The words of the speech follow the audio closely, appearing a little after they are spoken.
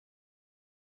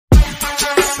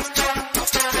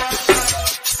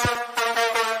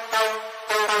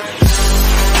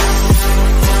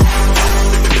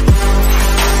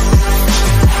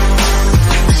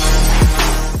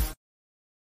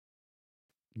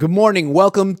Good morning.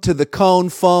 Welcome to the Cohn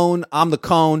phone. I'm the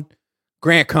Cohn,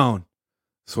 Grant Cohn.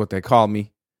 That's what they call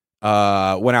me.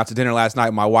 Went out to dinner last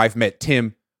night. My wife met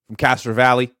Tim from Castro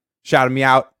Valley. Shouted me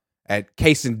out at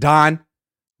Case and Don.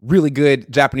 Really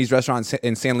good Japanese restaurant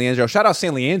in San Leandro. Shout out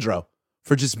San Leandro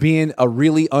for just being a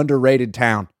really underrated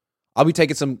town. I'll be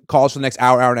taking some calls for the next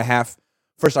hour and a half.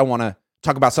 First, I want to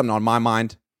talk about something on my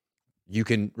mind. You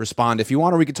can respond if you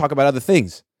want, or we can talk about other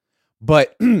things.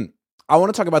 But I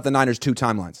want to talk about the Niners' two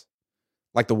timelines.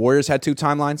 Like the Warriors had two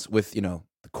timelines with,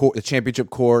 the championship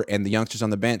core and the youngsters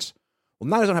on the bench. Well,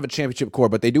 Niners don't have a championship core,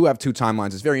 but they do have two timelines.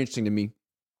 It's very interesting to me.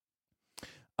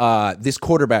 This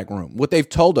quarterback room. What they've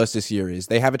told us this year is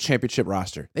they have a championship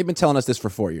roster. They've been telling us this for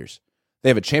 4 years. They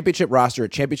have a championship roster, a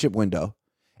championship window.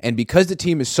 And because the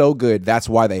team is so good, that's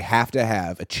why they have to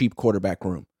have a cheap quarterback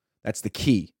room. That's the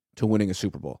key to winning a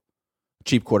Super Bowl.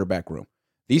 Cheap quarterback room.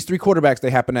 These three quarterbacks they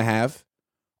happen to have,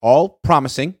 all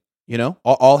promising,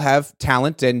 all have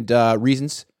talent and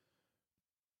reasons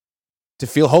to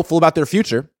feel hopeful about their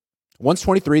future. One's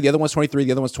 23, the other one's 23,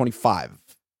 the other one's 25.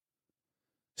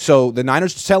 So the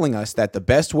Niners are telling us that the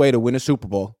best way to win a Super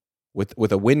Bowl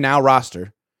with a win-now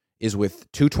roster is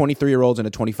with two 23-year-olds and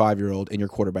a 25-year-old in your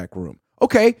quarterback room.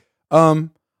 Okay, I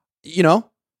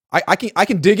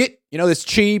can dig it. It's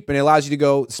cheap and it allows you to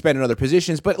go spend in other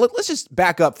positions. But let's just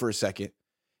back up for a second.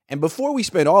 And before we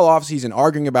spend all offseason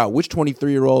arguing about which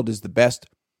 23-year-old is the best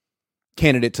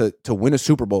candidate to win a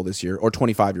Super Bowl this year or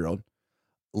 25-year-old,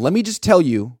 let me just tell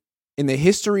you, in the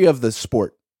history of the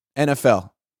sport, NFL,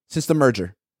 since the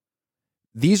merger,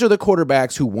 these are the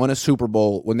quarterbacks who won a Super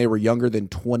Bowl when they were younger than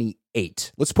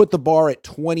 28. Let's put the bar at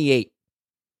 28.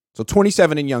 So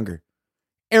 27 and younger.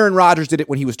 Aaron Rodgers did it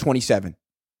when he was 27,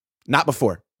 not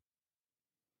before.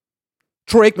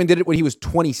 Troy Aikman did it when he was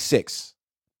 26.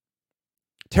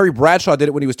 Terry Bradshaw did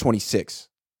it when he was 26.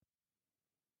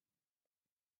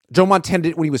 Joe Montana did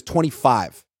it when he was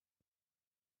 25.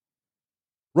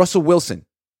 Russell Wilson,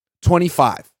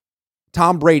 25.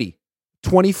 Tom Brady,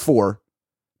 24.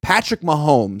 Patrick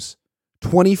Mahomes,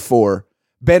 24.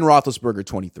 Ben Roethlisberger,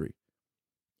 23.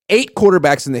 8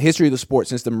 quarterbacks in the history of the sport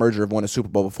since the merger have won a Super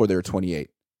Bowl before they were 28.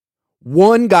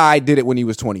 One guy did it when he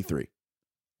was 23.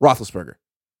 Roethlisberger.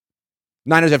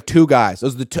 Niners have 2 guys.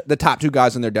 Those are the top 2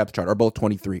 guys on their depth chart are both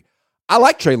 23. I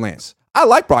like Trey Lance. I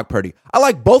like Brock Purdy. I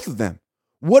like both of them.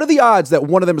 What are the odds that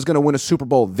one of them is going to win a Super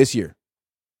Bowl this year?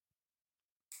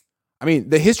 I mean,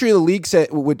 the history of the league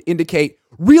would indicate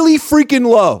really freaking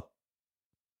low.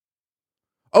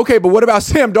 Okay, but what about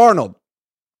Sam Darnold?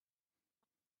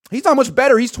 He's not much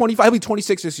better. He's 25. He'll be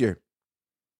 26 this year.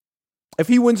 If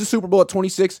he wins the Super Bowl at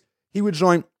 26, he would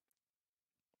join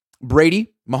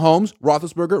Brady, Mahomes,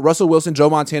 Roethlisberger, Russell Wilson, Joe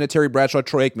Montana, Terry Bradshaw,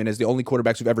 Troy Aikman as the only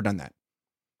quarterbacks who've ever done that.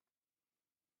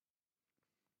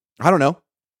 I don't know.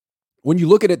 When you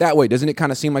look at it that way, doesn't it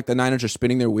kind of seem like the Niners are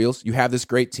spinning their wheels? You have this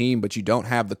great team, but you don't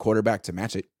have the quarterback to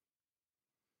match it.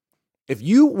 If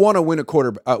you want to win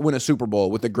a Super Bowl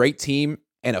with a great team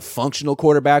and a functional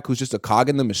quarterback who's just a cog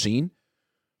in the machine,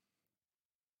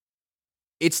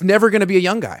 it's never going to be a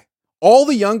young guy. All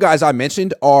the young guys I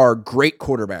mentioned are great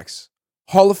quarterbacks.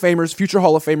 Hall of Famers, future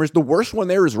Hall of Famers. The worst one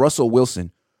there is Russell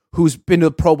Wilson, who's been to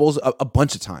the Pro Bowls a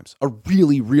bunch of times. A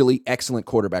really, really excellent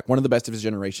quarterback. One of the best of his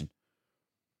generation.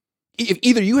 If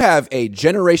either you have a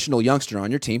generational youngster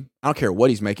on your team, I don't care what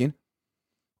he's making,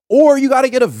 or you got to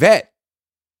get a vet.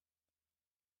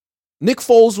 Nick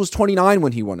Foles was 29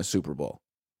 when he won a Super Bowl.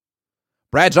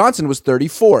 Brad Johnson was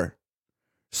 34.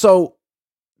 So,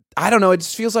 I don't know. It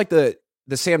just feels like the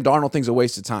Sam Darnold thing's a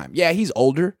waste of time. Yeah, he's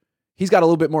older. He's got a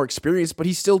little bit more experience, but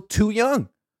he's still too young.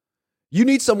 You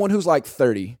need someone who's like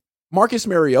 30. Marcus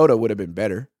Mariota would have been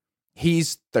better.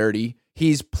 He's 30.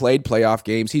 He's played playoff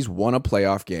games. He's won a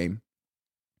playoff game.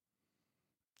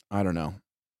 I don't know.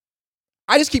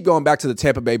 I just keep going back to the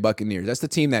Tampa Bay Buccaneers. That's the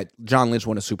team that John Lynch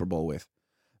won a Super Bowl with.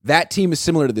 That team is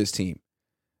similar to this team.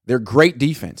 They're great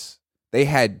defense. They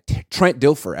had Trent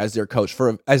Dilfer as their coach,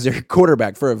 as their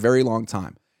quarterback for a very long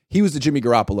time. He was the Jimmy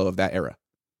Garoppolo of that era.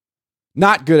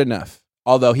 Not good enough.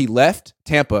 Although he left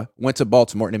Tampa, went to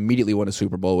Baltimore, and immediately won a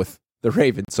Super Bowl with the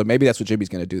Ravens. So maybe that's what Jimmy's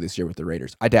going to do this year with the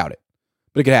Raiders. I doubt it,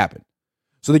 but it could happen.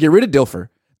 So they get rid of Dilfer.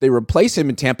 They replace him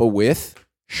in Tampa with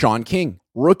Sean King,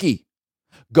 rookie.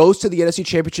 Goes to the NFC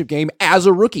Championship game as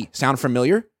a rookie. Sound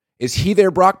familiar? Is he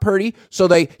their Brock Purdy? So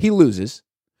he loses,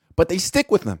 but they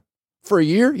stick with him for a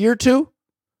year 2.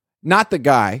 Not the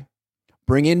guy.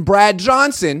 Bring in Brad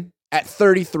Johnson at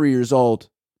 33 years old.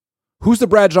 Who's the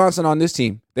Brad Johnson on this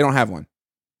team? They don't have one.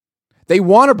 They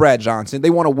want a Brad Johnson.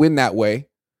 They want to win that way.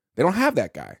 They don't have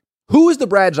that guy. Who is the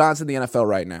Brad Johnson in the NFL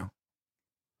right now?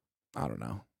 I don't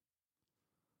know.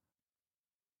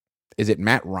 Is it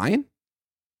Matt Ryan?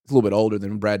 He's a little bit older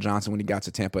than Brad Johnson when he got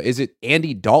to Tampa. Is it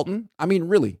Andy Dalton? I mean,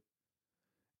 really?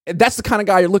 That's the kind of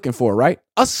guy you're looking for, right?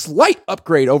 A slight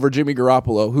upgrade over Jimmy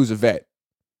Garoppolo, who's a vet.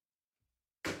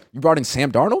 You brought in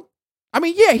Sam Darnold? I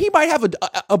mean, yeah, he might have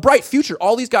a bright future.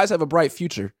 All these guys have a bright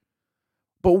future.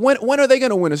 But when are they going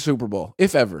to win a Super Bowl,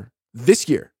 if ever? This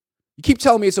year. You keep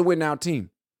telling me it's a win-now team.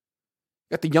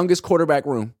 Got the youngest quarterback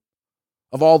room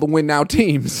of all the win-now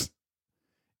teams.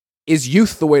 Is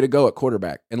youth the way to go at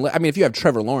quarterback? And I mean, if you have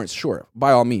Trevor Lawrence, sure,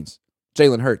 by all means.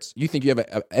 Jalen Hurts. You think you have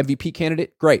an MVP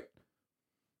candidate? Great.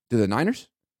 Do the Niners?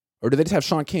 Or do they just have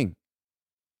Sean King?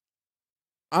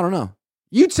 I don't know.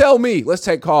 You tell me. Let's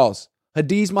take calls.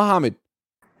 Hadiz Muhammad.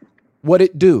 What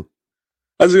it do?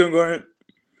 How's it going, Gordon?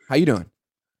 How you doing?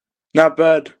 Not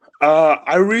bad.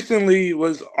 I recently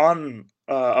was on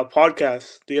a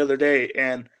podcast the other day,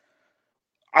 and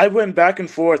I went back and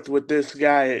forth with this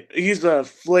guy. He's a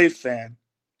Flav fan,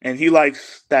 and he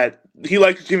likes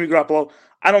Jimmy Garoppolo.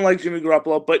 I don't like Jimmy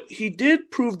Garoppolo, but he did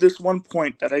prove this one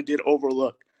point that I did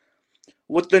overlook.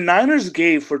 What the Niners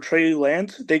gave for Trey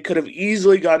Lance, they could have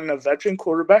easily gotten a veteran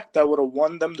quarterback that would have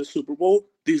won them the Super Bowl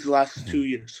these last 2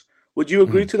 years. Would you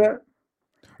agree to that?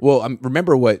 Well,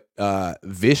 remember what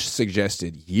Vish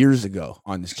suggested years ago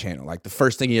on this channel. Like the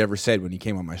first thing he ever said when he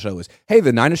came on my show was, hey,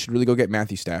 the Niners should really go get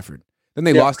Matthew Stafford. Then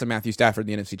they lost to Matthew Stafford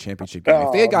in the NFC Championship game.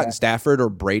 If they had gotten Stafford or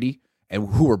Brady, and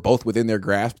who were both within their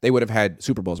grasp, they would have had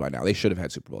Super Bowls by now. They should have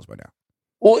had Super Bowls by now.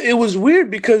 Well, it was weird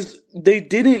because they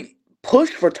didn't push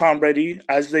for Tom Brady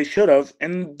as they should have,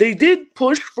 and they did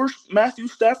push for Matthew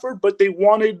Stafford, but they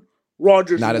wanted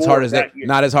Rodgers. Not as hard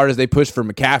as they pushed for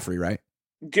McCaffrey, right?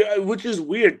 Yeah, which is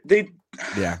weird. The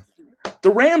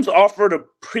Rams offered a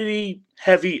pretty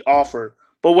heavy offer,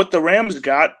 but what the Rams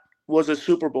got was a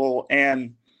Super Bowl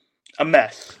and a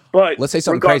mess. But let's say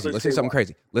something crazy.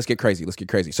 Let's get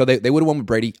crazy. So they would have won with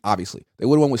Brady, obviously. They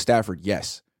would have won with Stafford,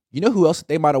 yes. You know who else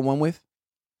they might have won with?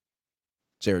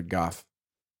 Jared Goff.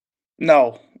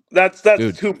 No, that's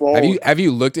Dude, too bold. Have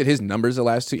you looked at his numbers the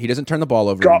last two? He doesn't turn the ball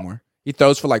over anymore. He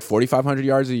throws for like 4,500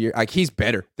 yards a year. Like he's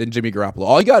better than Jimmy Garoppolo.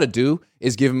 All you got to do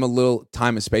is give him a little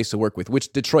time and space to work with,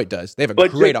 which Detroit does. They have a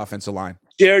great offensive line.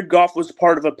 Jared Goff was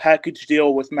part of a package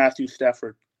deal with Matthew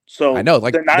Stafford. So I know,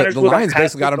 like the Lions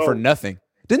basically got him for nothing.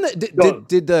 Did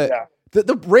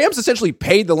the Rams essentially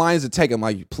paid the Lions to take him?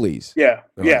 Like, please. Yeah,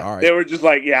 like, all right, they were just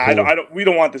like, cool. We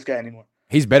don't want this guy anymore.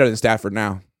 He's better than Stafford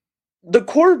now. The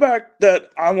quarterback that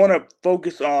I want to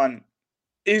focus on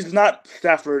is not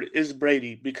Stafford, is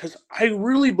Brady, because I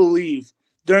really believe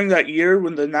during that year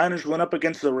when the Niners went up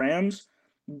against the Rams,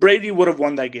 Brady would have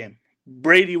won that game.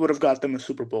 Brady would have got them a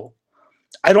Super Bowl.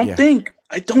 I don't think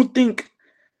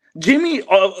Jimmy,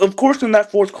 of course, in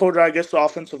that fourth quarter, I guess the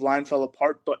offensive line fell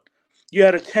apart, but you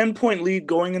had a 10-point lead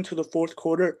going into the fourth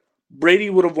quarter. Brady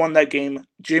would have won that game.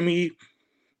 Jimmy's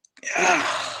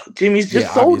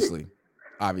just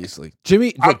obviously.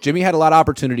 Jimmy had a lot of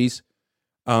opportunities.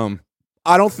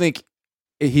 I don't think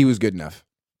he was good enough.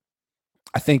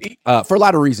 I think for a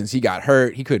lot of reasons. He got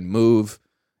hurt. He couldn't move.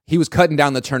 He was cutting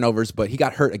down the turnovers, but he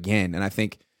got hurt again. And I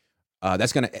think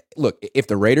that's going to – look, if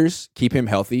the Raiders keep him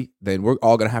healthy, then we're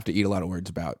all going to have to eat a lot of words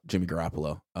about Jimmy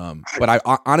Garoppolo. But I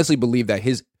honestly believe that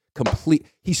he's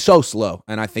so slow.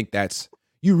 And I think that's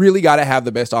 – you really got to have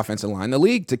the best offensive line in the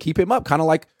league to keep him up, kind of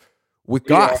like with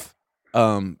Goff.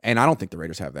 And I don't think the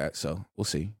Raiders have that, so we'll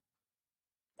see.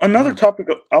 Another topic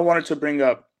I wanted to bring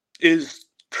up is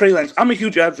Trey Lance. I'm a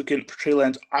huge advocate for Trey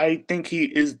Lance. I think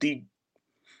he's the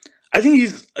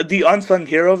unsung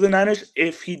hero of the Niners.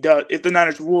 If the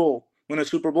Niners will win a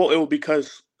Super Bowl, it'll be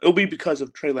because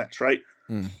of Trey Lance, right?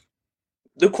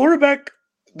 The quarterback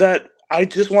that I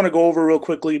just want to go over real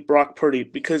quickly, Brock Purdy,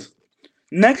 because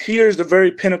next year is the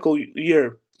very pinnacle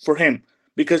year for him.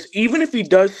 Because even if he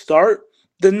does start,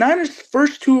 the Niners'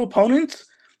 first two opponents,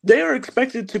 they are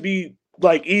expected to be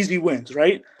like easy wins,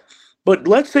 right? But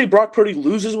let's say Brock Purdy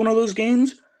loses one of those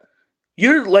games,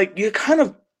 you're kind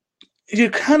of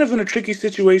in a tricky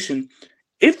situation.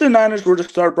 If the Niners were to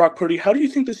start Brock Purdy, how do you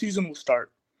think the season will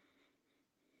start?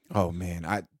 Oh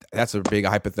man, that's a big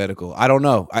hypothetical. I don't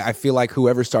know. I feel like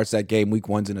whoever starts that game week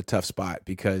one's in a tough spot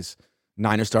because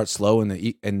Niners start slow and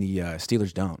the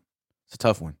Steelers don't. It's a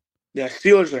tough one. Yeah,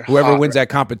 Steelers are whoever hot, wins that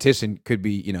competition could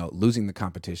be, losing the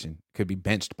competition, could be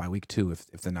benched by week 2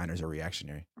 if the Niners are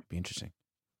reactionary. It'd be interesting.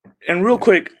 And real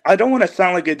quick, I don't want to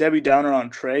sound like a Debbie Downer on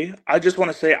Trey. I just want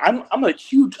to say I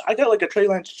got like a Trey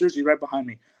Lance jersey right behind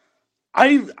me.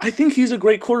 I think he's a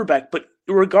great quarterback, but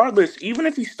regardless, even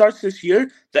if he starts this year,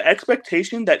 the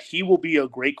expectation that he will be a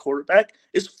great quarterback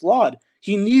is flawed.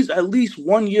 He needs at least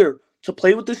 1 year to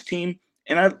play with this team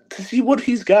and to see what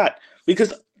he's got.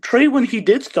 Because Trey, when he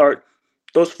did start,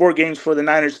 those 4 games for the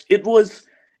Niners, it was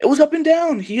up and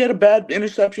down. He had a bad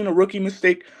interception, a rookie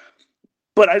mistake.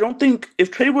 But I don't think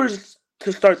if Trey was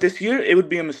to start this year, it would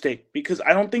be a mistake because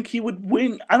I don't think he would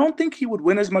win. I don't think he would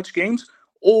win as much games,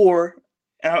 and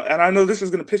I know this is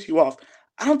going to piss you off,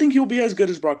 I don't think he'll be as good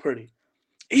as Brock Purdy.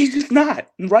 He's just not.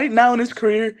 Right now in his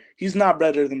career, he's not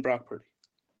better than Brock Purdy.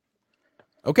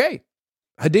 Okay.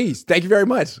 Hadiz, thank you very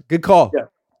much. Good call. Yeah.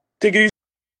 Take it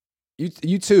easy.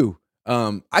 You too.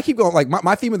 I keep going. Like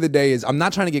my theme of the day is I'm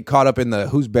not trying to get caught up in the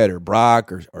who's better,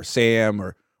 Brock or Sam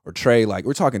or Trey. Like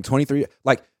we're talking 23.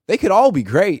 Like they could all be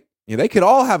great. You know, they could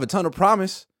all have a ton of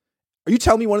promise. Are you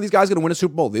telling me one of these guys is going to win a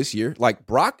Super Bowl this year? Like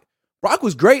Brock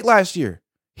was great last year.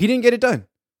 He didn't get it done.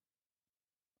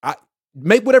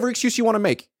 Make whatever excuse you want to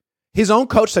make. His own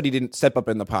coach said he didn't step up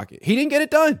in the pocket. He didn't get it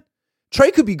done.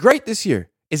 Trey could be great this year.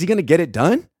 Is he going to get it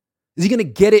done? Is he going to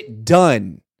get it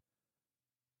done?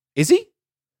 Is he?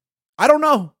 I don't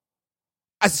know.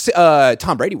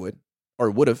 Tom Brady would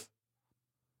have.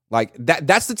 Like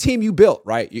that's the team you built,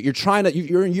 right?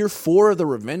 You're in year 4 of the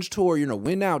revenge tour. You're in a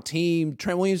win now team.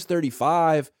 Trent Williams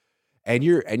 35, and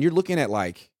you're looking at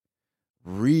like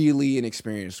really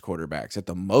inexperienced quarterbacks at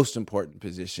the most important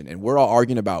position, and we're all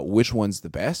arguing about which one's the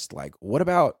best. Like, what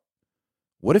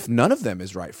if none of them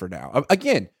is right for now?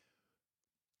 Again,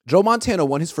 Joe Montana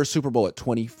won his first Super Bowl at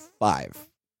 25.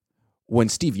 When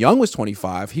Steve Young was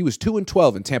 25, he was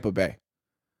 2-12 in Tampa Bay.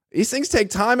 These things take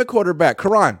time at quarterback.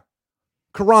 Karan,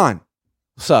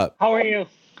 what's up? How are you?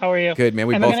 Good, man.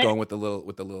 We both going with the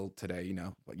little today, you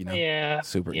know. Yeah.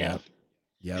 Super. Yeah.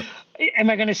 Yep. Am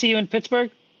I going to see you in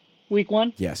Pittsburgh, week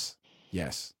 1? Yes.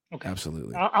 Okay.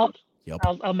 Absolutely. I'll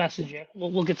message you.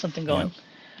 We'll get something going.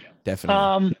 Yep.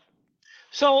 Definitely.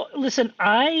 So listen,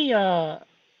 I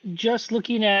just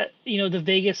looking at the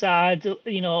Vegas odds.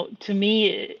 To me,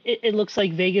 it looks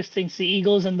like Vegas thinks the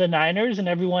Eagles and the Niners and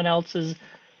everyone else is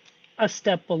a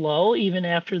step below, even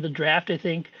after the draft. I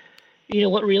think,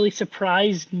 what really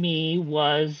surprised me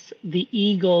was the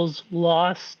Eagles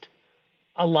lost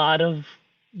a lot of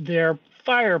their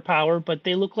firepower, but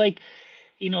they look like,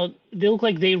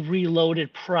 they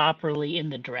reloaded properly in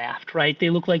the draft, right?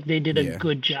 They look like they did a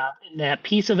good job in that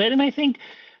piece of it. And I think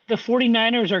the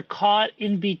 49ers are caught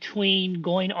in between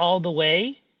going all the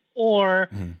way or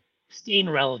staying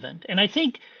relevant. And I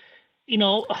think,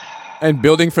 and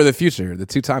building for the future, the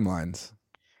two timelines.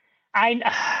 I'm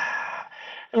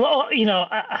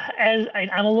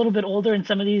a little bit older, and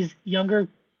some of these younger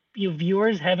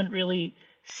viewers haven't really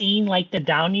seen like the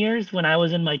down years when I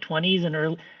was in my 20s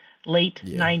and late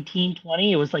 19,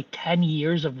 20. It was like 10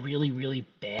 years of really, really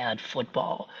bad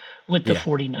football with the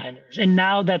 49ers. And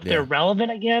now that they're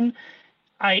relevant again,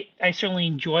 I certainly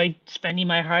enjoyed spending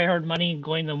my hard money and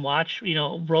going to watch,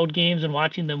 road games and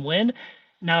watching them win.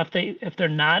 Now, if they're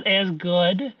not as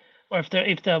good, or if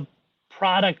the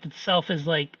product itself is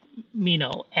like,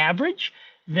 average,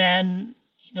 then,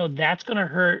 that's going to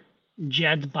hurt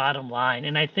Jed's bottom line.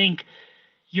 And I think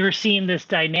you're seeing this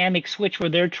dynamic switch where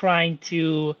they're trying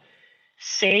to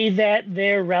say that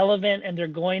they're relevant and they're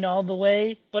going all the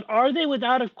way, but are they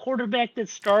without a quarterback that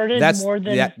started more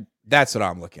than? That's what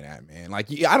I'm looking at, man. Like,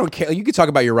 I don't care. You can talk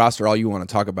about your roster all you want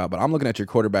to talk about, but I'm looking at your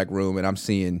quarterback room and I'm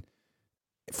seeing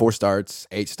 4 starts,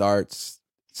 8 starts,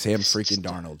 Sam freaking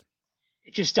Darnold.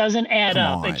 It just doesn't add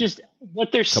up. It just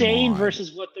what they're saying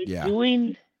versus what they're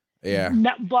doing. Yeah.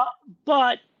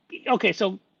 But okay,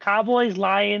 so Cowboys,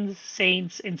 Lions,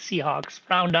 Saints, and Seahawks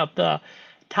round up the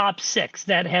top 6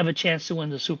 that have a chance to win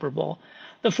the Super Bowl.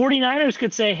 The 49ers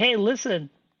could say, hey, listen,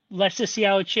 let's just see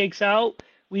how it shakes out.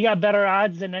 We got better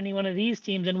odds than any one of these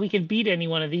teams, and we can beat any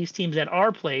one of these teams at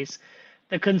our place.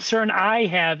 The concern I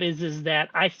have is that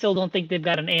I still don't think they've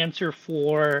got an answer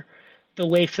for the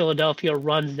way Philadelphia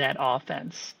runs that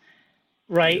offense,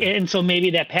 right? And so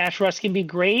maybe that pass rush can be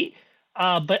great,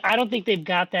 but I don't think they've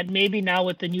got that. Maybe now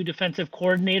with the new defensive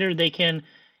coordinator, they can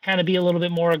kind of be a little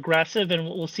bit more aggressive, and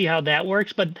we'll see how that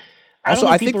works. But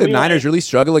I think the Niners really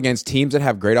struggle against teams that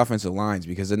have great offensive lines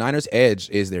because the Niners' edge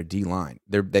is their D line.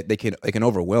 They can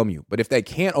overwhelm you, but if they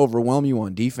can't overwhelm you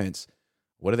on defense,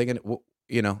 what are they going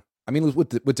to? I mean,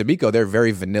 with D'Amico, they're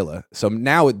very vanilla. So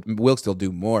now it will still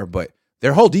do more, but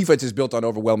their whole defense is built on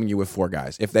overwhelming you with 4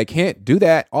 guys. If they can't do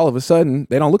that, all of a sudden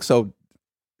they don't look so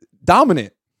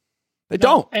dominant. They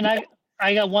don't. And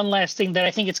I got one last thing that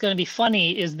I think it's going to be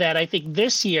funny is that I think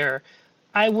this year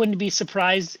I wouldn't be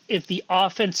surprised if the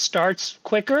offense starts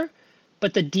quicker,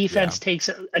 but the defense takes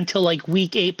until like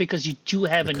week 8 because you do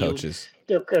have a new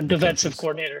defensive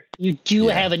coordinator. You do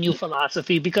have a new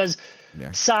philosophy because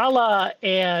Saleh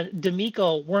and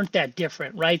D'Amico weren't that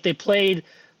different, right? They played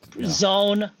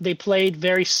zone. They played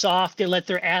very soft. They let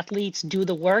their athletes do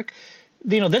the work.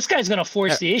 this guy's going to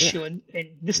force the issue, and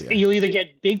this you'll either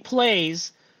get big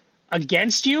plays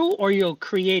against you or you'll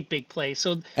create big plays.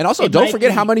 So and also don't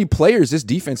forget how many players this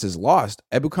defense has lost.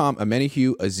 Ebukam,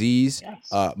 Amenihu, Aziz,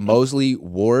 Mosley,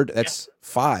 Ward. That's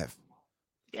 5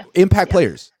 impact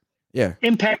players. Yeah,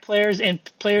 impact players and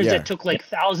players that took like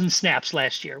 1,000 snaps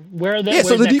last year.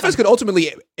 So the defense could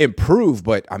ultimately improve,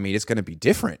 but I mean it's going to be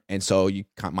different, and so you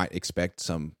might expect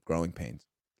some growing pains.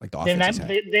 Like the offense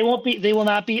they won't be. They will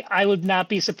not be. I would not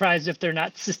be surprised if they're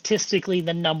not statistically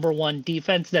the number one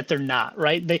defense. That they're not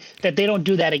right. That they don't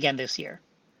do that again this year.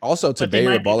 Also, to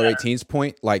Bayer Baller 18's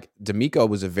point, like D'Amico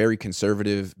was a very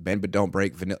conservative bend but don't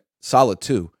break solid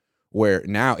too. Where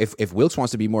now, if Wilkes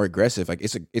wants to be more aggressive, like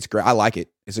it's great. I like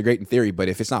it. It's a great in theory, but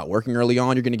if it's not working early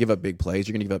on, you're going to give up big plays.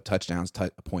 You're going to give up touchdowns,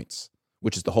 points,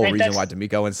 which is the whole reason why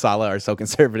D'Amico and Saleh are so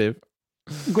conservative.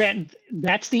 Grant,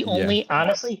 that's the only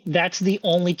honestly, that's the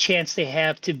only chance they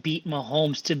have to beat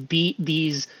Mahomes, to beat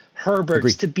these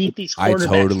Herberts, to beat these quarterbacks.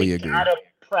 I totally agree. Gotta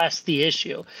press the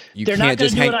issue. They're not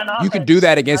just hang. You can do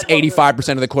that against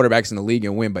 85% of the quarterbacks in the league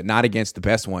and win, but not against the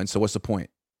best ones. So what's the point?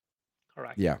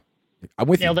 Correct. Yeah, I'm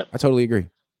with you. I totally agree.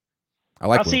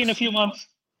 I'll see you in a few months.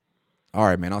 All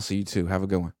right, man. I'll see you too. Have a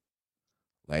good one.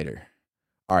 Later.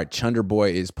 All right, Chunder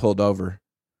Boy is pulled over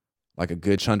like a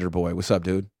good Chunder Boy. What's up,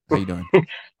 dude? How you doing?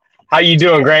 How you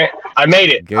doing, Grant? I made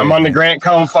it. Good, I'm on the Grant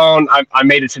Cohn phone. I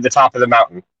made it to the top of the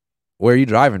mountain. Where are you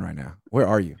driving right now? Where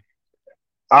are you?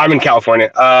 I'm in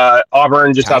California.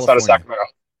 Auburn, just outside of Sacramento.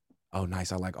 Oh,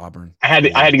 nice. I like Auburn. I had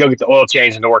to go get the oil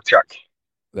change in the work truck.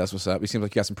 That's what's up. You seem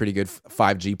like you got some pretty good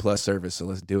 5G plus service, so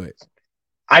let's do it.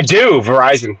 I do.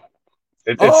 Verizon.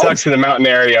 It sucks in the mountain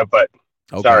area, but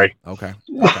sorry. Okay.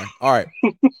 All right.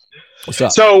 What's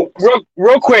up? So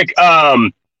real quick,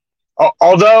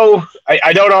 although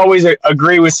I don't always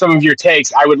agree with some of your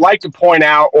takes, I would like to point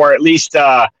out, or at least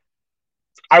I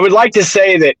would like to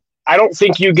say that I don't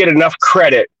think you get enough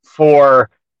credit for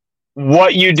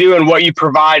what you do and what you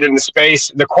provide in the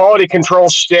space. The quality control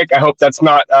shtick, I hope that's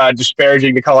not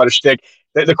disparaging to call it a shtick.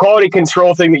 The quality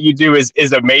control thing that you do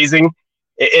is amazing.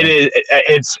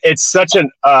 It's such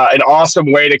an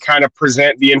awesome way to kind of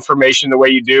present the information the way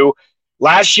you do.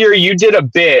 Last year you did a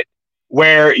bit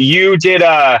where you did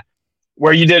a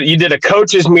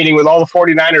coaches meeting with all the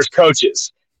 49ers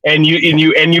coaches, and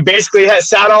you basically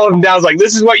sat all of them down. Like,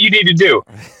 this is what you need to do.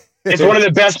 It's one of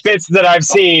the best bits that I've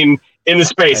seen in the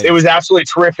space. It was absolutely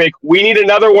terrific. We need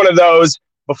another one of those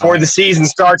before the season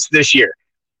starts this year,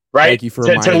 right? Thank you for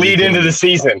to lead into the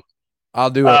season. I'll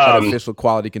do an official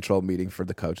quality control meeting for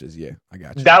the coaches. Yeah, I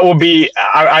got you. That will be.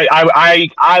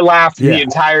 I laughed the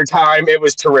entire time. It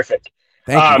was terrific.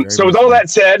 Thank you so with all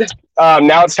that said,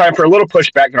 now it's time for a little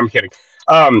pushback. No, I'm kidding.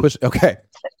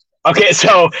 Okay.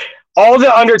 So all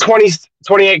the under 28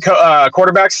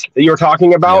 quarterbacks that you were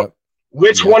talking about,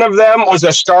 which one of them was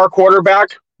a star quarterback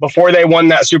before they won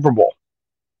that Super Bowl?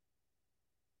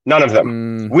 None of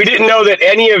them. We didn't know that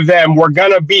any of them were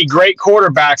going to be great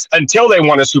quarterbacks until they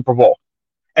won a Super Bowl.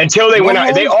 Until they went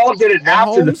out. They all did it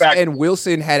after the fact. And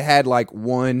Wilson had like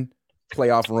one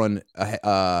playoff run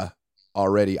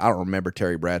already. I don't remember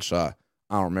Terry Bradshaw.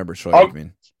 I don't remember Troy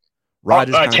Aikman.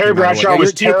 Terry Bradshaw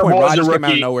was terrible as a rookie. Came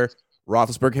out of nowhere.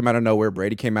 Roethlisberger came out of nowhere.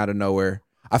 Brady came out of nowhere.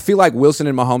 I feel like Wilson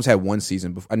and Mahomes had one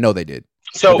season before. I know they did.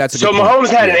 So Mahomes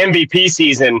had an MVP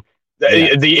season.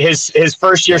 His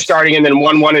first year starting, and then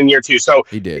won in year two. So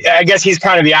he did. I guess he's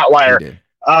kind of the outlier.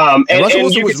 And Russell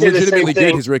Wilson was legitimately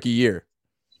good his rookie year.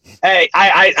 Hey,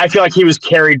 I feel like he was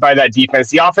carried by that defense.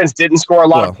 The offense didn't score a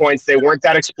lot of points. They weren't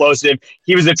that explosive.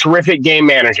 He was a terrific game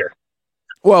manager.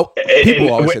 Well,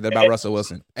 people always say that about Russell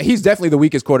Wilson. He's definitely the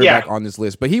weakest quarterback on this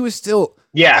list, but he was still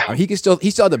he still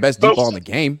had the best deep ball in the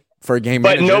game for a game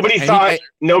manager. But nobody thought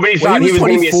he was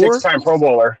going to be a 6-time Pro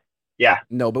Bowler. Yeah.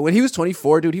 No, but when he was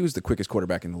 24, dude, he was the quickest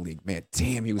quarterback in the league. Man,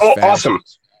 damn, he was fast. Awesome.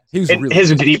 He was really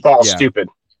his deep ball stupid.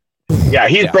 Yeah,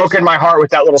 he's broken my heart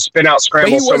with that little spin out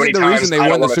scramble so many times. But he wasn't the reason they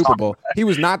won the Super Bowl. He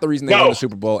was not the reason they won the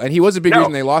Super Bowl, and he was a big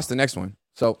reason they lost the next one.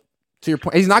 So, to your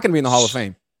point, he's not going to be in the Hall of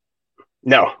Fame.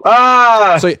 No.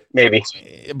 Maybe.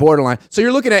 Borderline. So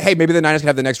you're looking at, hey, maybe the Niners can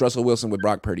have the next Russell Wilson with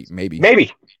Brock Purdy. Maybe.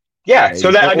 Yeah. Maybe. So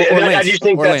I just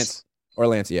think that's...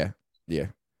 Lance, yeah.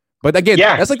 But again,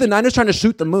 that's like the Niners trying to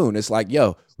shoot the moon. It's like,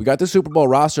 yo, we got the Super Bowl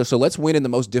roster, so let's win in the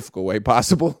most difficult way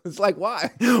possible. It's like,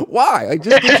 why? Like,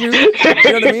 just get you know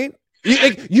what I mean?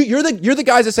 You're the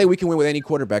guys that say we can win with any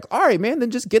quarterback. All right, man,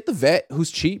 then just get the vet who's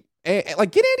cheap. And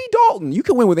like, get Andy Dalton. You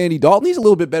can win with Andy Dalton. He's a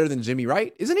little bit better than Jimmy,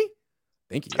 right? Isn't he?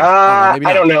 Thank you. I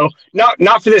don't know.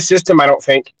 Not for this system, I don't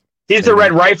think. He's the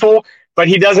red rifle, but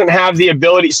he doesn't have the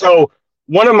ability. So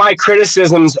one of my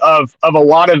criticisms of a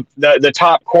lot of the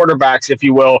top quarterbacks, if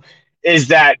you will, is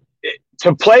that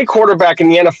to play quarterback in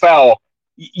the NFL,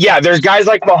 yeah, there's guys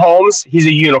like Mahomes. He's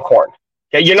a unicorn.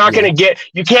 Okay, you're not going to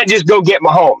you can't just go get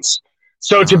Mahomes.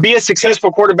 So to be a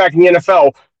successful quarterback in the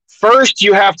NFL, first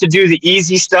you have to do the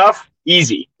easy stuff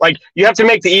easy. Like you have to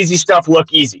make the easy stuff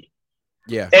look easy.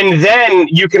 Yeah. And then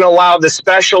you can allow the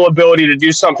special ability to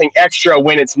do something extra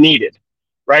when it's needed.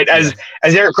 Right? As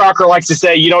Eric Crocker likes to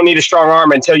say, you don't need a strong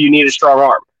arm until you need a strong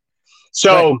arm.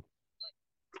 So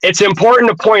it's important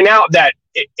to point out that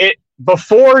it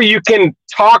before you can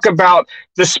talk about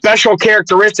the special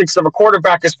characteristics of a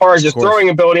quarterback as far as his throwing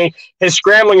ability, his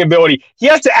scrambling ability, he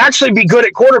has to actually be good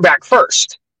at quarterback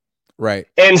first. Right.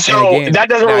 And so that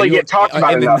doesn't really get talked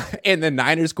about enough. In the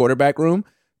Niners quarterback room,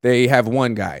 they have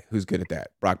one guy who's good at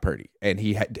that, Brock Purdy, and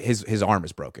his arm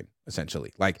is broken,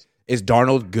 essentially. Like, is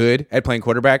Darnold good at playing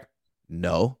quarterback?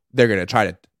 No. They're going to try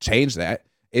to change that.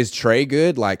 Is Trey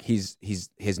good? Like, he's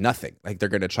nothing. Like, they're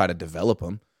going to try to develop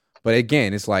him. But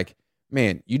again, it's like,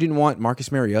 man, you didn't want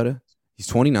Marcus Mariota. He's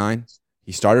 29.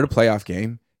 He started a playoff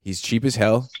game. He's cheap as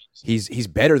hell. He's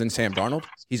better than Sam Darnold.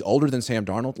 He's older than Sam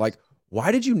Darnold. Like,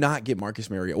 why did you not get Marcus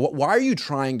Mariota? Why are you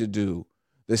trying to do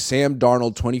the Sam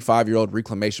Darnold 25-year-old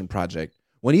reclamation project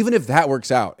when even if that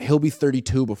works out, he'll be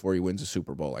 32 before he wins a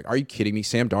Super Bowl? Like, are you kidding me?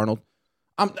 Sam Darnold?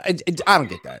 I don't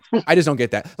get that. I just don't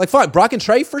get that. Like, fine, Brock and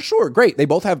Trey, for sure. Great. They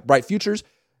both have bright futures.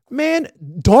 Man,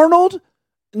 Darnold?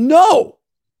 No.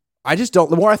 I just don't.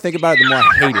 The more I think about it, the more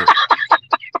I hate it.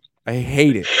 I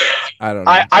hate it. I don't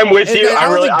know. I'm with you.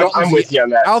 I'm with you on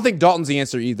that. I don't think Dalton's the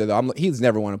answer either, though. He's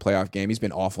never won a playoff game. He's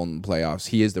been awful in the playoffs.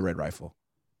 He is the red rifle.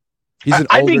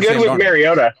 I'd be good with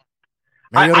Mariota.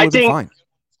 I think fine.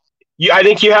 I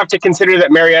think you have to consider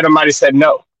that Mariota might have said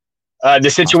no. The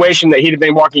situation that he'd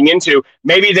been walking into,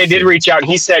 maybe they did reach out and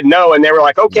he said no, and they were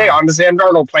like, okay, on to Sam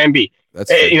Darnold, plan B.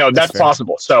 That's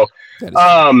possible. So,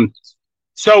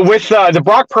 so with the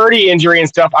Brock Purdy injury and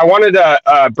stuff, I wanted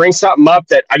to bring something up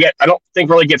that I don't think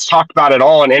really gets talked about at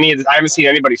all in any of this. I haven't seen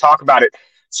anybody talk about it.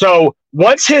 So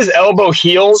once his elbow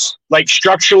heals, like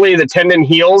structurally the tendon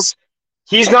heals,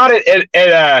 he's not at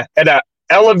a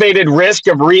elevated risk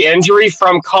of re-injury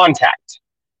from contact.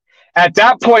 At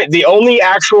that point, the only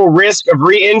actual risk of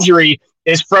re-injury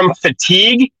is from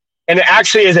fatigue, and it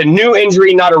actually is a new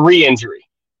injury, not a re-injury.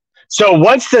 So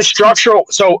once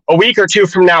so a week or two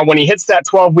from now, when he hits that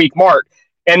 12-week mark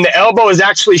and the elbow is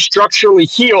actually structurally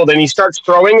healed and he starts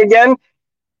throwing again,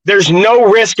 there's no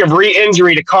risk of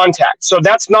re-injury to contact. So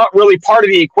that's not really part of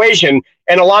the equation.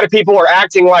 And a lot of people are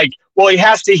acting like, well, he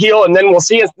has to heal and then we'll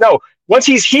see it. No, once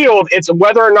he's healed, it's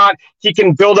whether or not he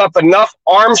can build up enough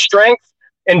arm strength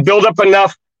and build up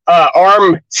enough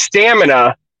arm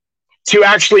stamina to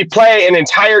actually play an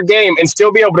entire game and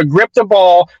still be able to grip the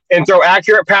ball and throw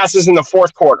accurate passes in the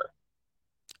fourth quarter.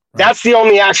 Right. That's the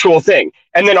only actual thing.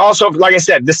 And then also, like I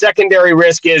said, the secondary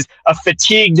risk is a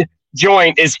fatigued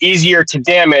joint is easier to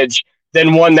damage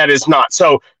than one that is not.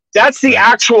 So that's the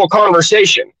actual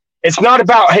conversation. It's not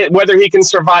about whether he can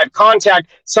survive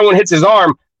contact. Someone hits his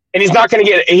arm and he's not going to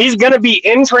get it. He's going to be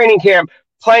in training camp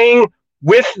playing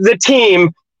with the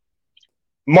team.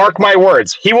 Mark my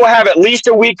words. He will have at least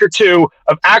a week or two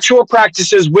of actual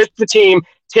practices with the team,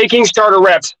 taking starter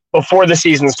reps before the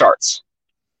season starts.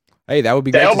 Hey, that would be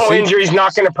the great. The elbow injury is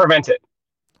not going to prevent it.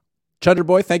 Chunder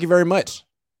boy, thank you very much.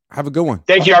 Have a good one.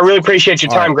 Thank you. I really appreciate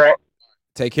your time, Grant.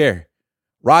 Take care.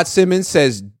 Rod Simmons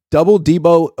says, double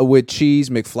Debo with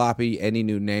cheese, McFloppy, any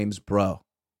new names, bro.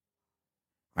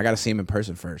 I got to see him in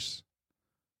person first.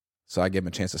 So I give him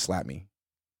a chance to slap me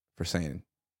for saying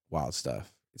wild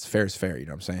stuff. It's fair is fair, you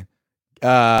know what I'm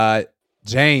saying?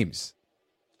 James.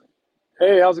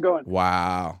 Hey, how's it going?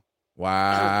 Wow.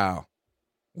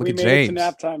 Look we at made James. it to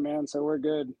nap time, man, so we're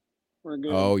good.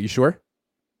 Oh, you sure?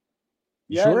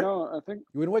 Sure? No, I think...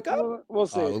 You want to wake up? We'll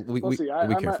see. We'll see.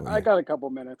 I got a couple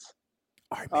minutes.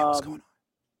 All right, man, what's going on?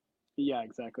 Yeah,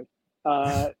 exactly.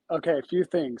 Okay, a few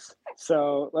things.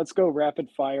 So let's go rapid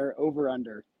fire over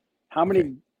under. How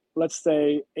many, let's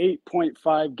say,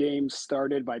 8.5 games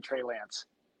started by Trey Lance?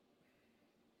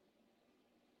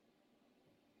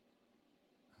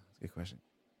 Good question.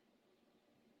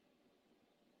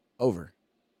 Over.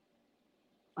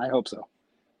 I hope so.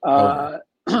 Over.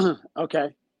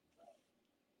 Okay.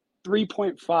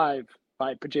 3.5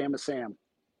 by Pajama Sam.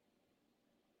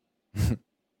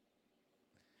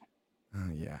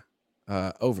 Yeah.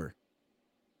 Over.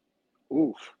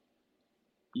 Oof.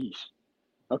 Yeesh.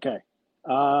 Okay.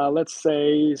 Let's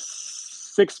say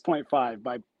 6.5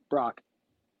 by Brock.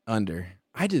 Under.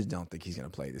 I just don't think he's going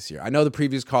to play this year. I know the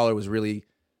previous caller was really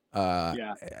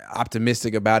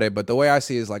optimistic about it, but the way I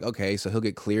see it is like, okay, so he'll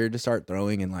get cleared to start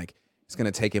throwing, and like it's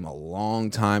going to take him a long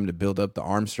time to build up the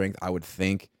arm strength, I would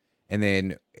think. And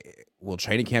then will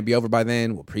training camp be over by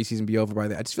then? Will preseason be over by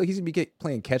then? I just feel like he's going to be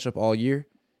playing catch up all year,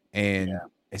 and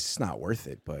it's just not worth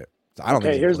it. But so I don't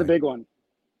think here's the big one.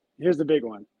 Here's the big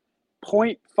one.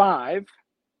 0.5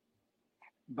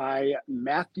 by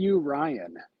Matthew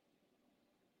Ryan.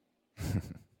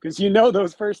 Because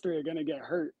those first three are going to get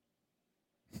hurt.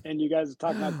 And you guys are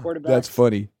talking about quarterbacks. That's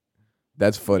funny.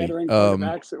 Veteran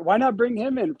quarterbacks. Why not bring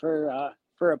him in for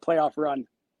a playoff run?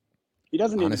 He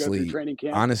doesn't need to go through training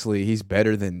camp. Honestly, he's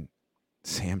better than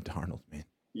Sam Darnold, man.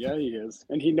 Yeah, he is.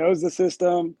 And he knows the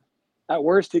system. At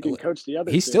worst, he can coach the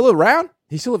other He's two. still around?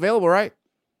 He's still available, right?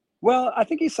 Well, I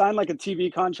think he signed like a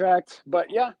TV contract. But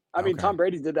yeah, I mean, Tom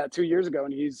Brady did that 2 years ago,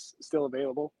 and he's still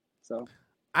available. So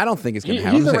I don't think it's going to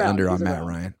happen. I'm going to say under on Matt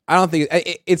Ryan. I don't think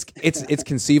it's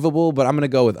conceivable, but I'm going to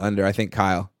go with under. I think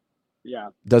Kyle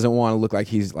doesn't want to look like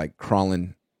he's like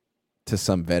crawling to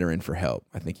some veteran for help.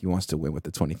 I think he wants to win with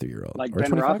the 23-year-old. Like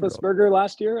Ben Roethlisberger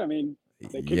last year. I mean,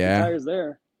 they kicked the tires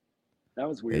there. That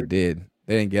was weird. They did.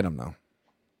 They didn't get him, though.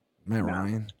 Matt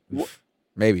Ryan?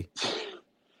 Maybe.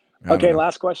 Okay,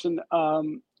 last question.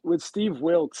 With Steve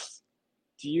Wilkes,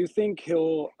 do you think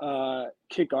he'll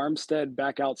kick Armstead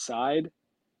back outside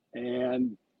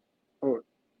and God,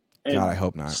 I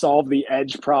hope not. Solve the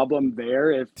edge problem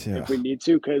there if we need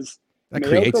to? Because that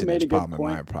creates an edge problem in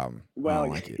my problem. Well, I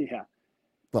don't like it. Yeah.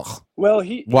 Ugh. Well,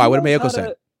 why? What did Mayoko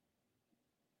say?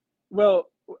 Well,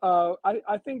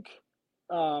 I think.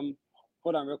 Hold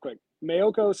on, real quick.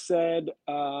 Mayoko said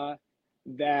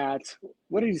that.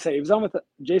 What did he say? He was on with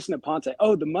Jason Aponte.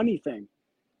 Oh, the money thing.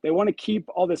 They want to keep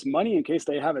all this money in case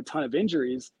they have a ton of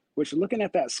injuries. Which, looking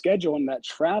at that schedule and that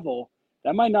travel,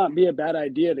 that might not be a bad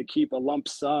idea to keep a lump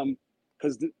sum,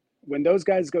 because when those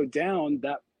guys go down,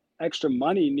 that extra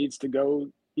money needs to go,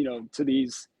 to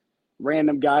these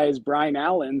random guys, Brian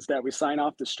Allens, that we sign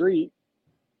off the street.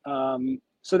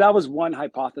 So that was one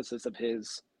hypothesis of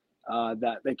his,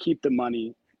 that they keep the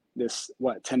money, this,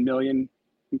 10 million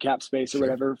in cap space or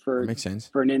whatever for, makes sense.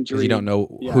 For an injury. You don't know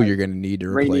who you're going to need to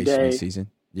replace in the season.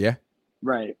 Yeah.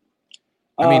 Right.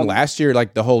 I mean, last year,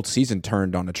 like the whole season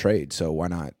turned on a trade. So why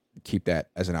not keep that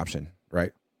as an option,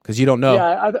 right? Because you don't know.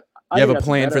 Yeah, you have a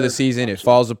plan for the season. Option. It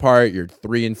falls apart. You're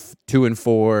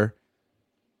 2-4.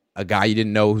 A guy you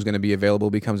didn't know who's going to be available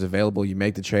becomes available. You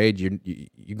make the trade.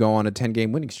 You go on a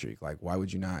 10-game winning streak. Like, why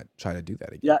would you not try to do that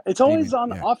again? Yeah, it's always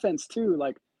on offense too.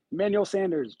 Like Emmanuel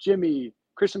Sanders, Jimmy,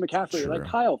 Christian McCaffrey. Like,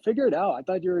 Kyle, figure it out. I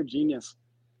thought you were a genius.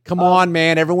 Come on,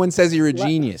 man. Everyone says you're a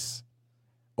genius.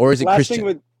 Or is it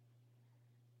Christian?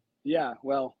 Yeah,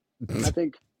 well, I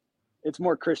think it's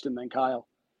more Christian than Kyle.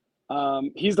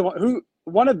 He's the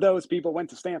one of those people went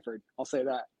to Stanford. I'll say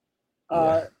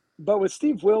that. But with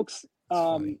Steve Wilkes,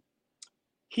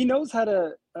 he knows how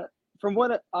to. From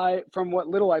what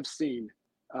little I've seen,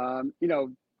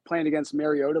 playing against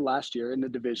Mariota last year in the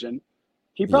division,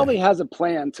 he probably has a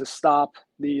plan to stop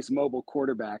these mobile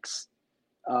quarterbacks.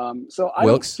 So I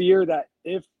don't fear that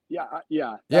if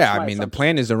I mean, the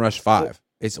plan is to rush 5.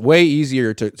 It's way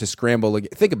easier to scramble.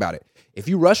 Think about it. If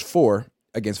you rush 4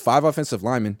 against 5 offensive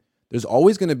linemen, there's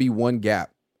always going to be one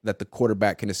gap that the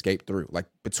quarterback can escape through, like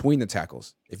between the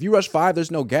tackles. If you rush 5, there's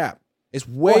no gap. It's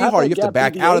way hard. You have to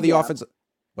back out of the offense.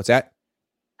 What's that?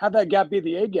 Have that gap be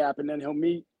the A gap, and then he'll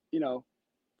meet,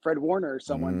 Fred Warner or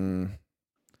someone.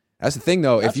 That's the thing,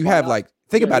 though. If you have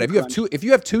think about it. If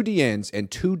you have two DNs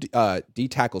and 2 D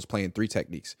tackles playing 3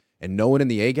 techniques, and no one in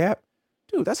the A gap.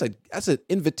 Dude, that's an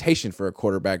invitation for a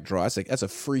quarterback draw. That's a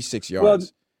free 6 yards. Well,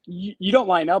 you don't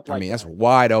line up like that. I mean, that's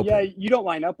wide open. Yeah, you don't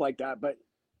line up like that. But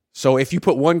so if you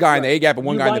put one guy in the A gap and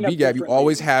one guy in the B gap, you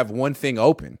always have one thing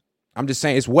open. I'm just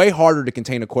saying it's way harder to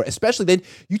contain a quarterback, especially then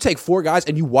you take 4 guys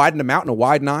and you widen them out in a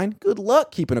wide 9. Good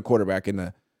luck keeping a quarterback in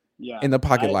the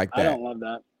pocket like that. I don't love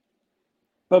that.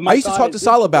 But I used to talk to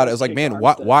Sal about it. I was like, man,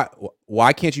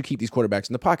 why can't you keep these quarterbacks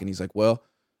in the pocket? And he's like, well,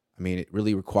 I mean, it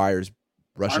really requires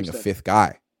rushing a 5th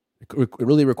guy. It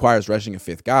really requires rushing a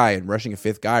 5th guy, and rushing a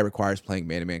 5th guy requires playing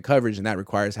man-to-man coverage, and that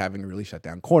requires having a really shut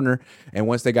down corner. And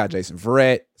once they got Jason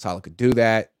Verrett, Saleh could do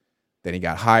that. Then he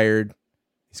got hired.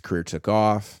 His career took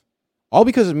off. All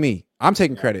because of me. I'm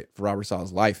taking credit for Robert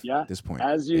Saleh's life at this point.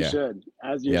 As you should.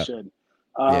 As you should.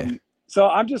 So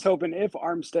I'm just hoping if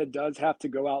Armstead does have to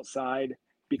go outside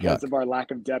because of our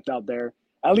lack of depth out there,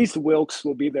 at least Wilkes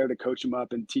will be there to coach him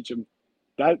up and teach him.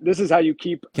 This is how you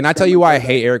keep. Can I tell you why I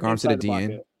hate Eric Armstead at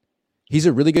DN? He's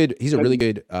a really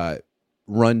good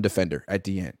run defender at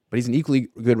DN, but he's an equally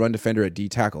good run defender at D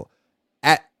tackle.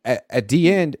 At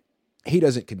D end, he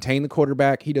doesn't contain the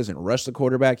quarterback. He doesn't rush the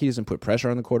quarterback. He doesn't put pressure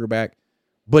on the quarterback,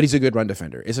 but he's a good run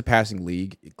defender. It's a passing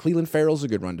league. Cleveland Farrell's a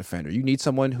good run defender. You need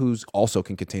someone who's also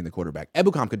can contain the quarterback.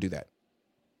 Ebukam could do that.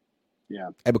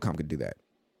 Yeah. Ebukam could do that.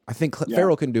 I think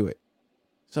Farrell can do it.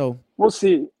 So we'll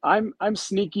see. I'm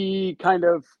sneaky kind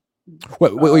of.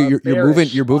 Wait,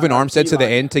 you're moving Armstead to the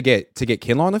end to get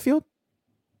Kinlaw on the field?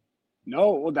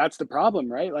 No, well, that's the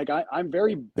problem, right? Like I'm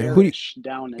very bearish,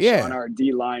 downish on our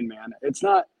D line, man. It's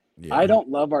not. Yeah. I don't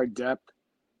love our depth.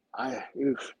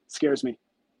 Scares me.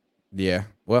 Yeah.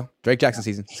 Well, Drake Jackson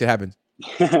season. See what happens.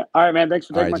 All right, man. Thanks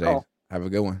for taking my call. Have a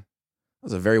good one. That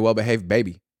was a very well behaved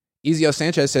baby. Ezio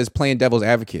Sanchez says playing devil's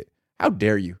advocate. How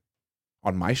dare you?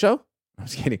 On my show? I'm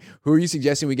just kidding. Who are you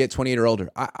suggesting we get 28 or older?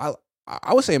 I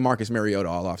was saying Marcus Mariota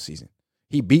all offseason.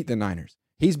 He beat the Niners.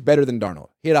 He's better than Darnold.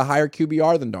 He had a higher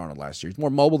QBR than Darnold last year. He's more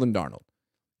mobile than Darnold.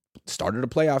 Started a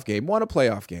playoff game, won a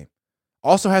playoff game.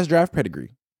 Also has draft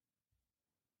pedigree.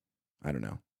 I don't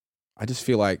know. I just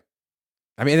feel like,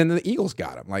 and then the Eagles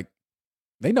got him. Like,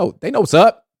 they know what's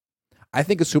up. I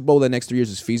think a Super Bowl in the next 3 years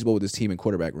is feasible with this team and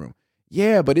quarterback room.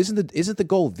 Yeah, but isn't the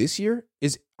goal this year?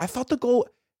 I thought the goal,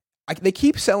 they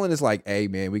keep selling as like, hey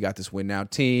man, we got this win now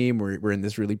team. We're in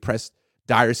this really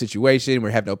dire situation.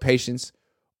 We have no patience.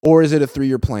 Or is it a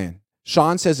 3-year plan?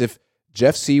 Sean says if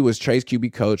Jeff C was Trey's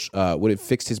QB coach, would it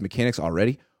fixed his mechanics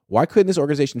already? Why couldn't this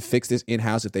organization fix this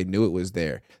in-house if they knew it was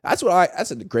there? That's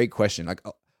a great question. Like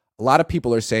a lot of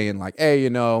people are saying like, hey,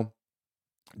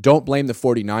 don't blame the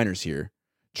 49ers here.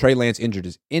 Trey Lance injured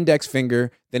his index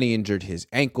finger, then he injured his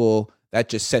ankle. That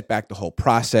just set back the whole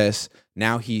process.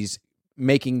 Now he's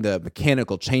making the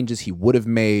mechanical changes he would have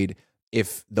made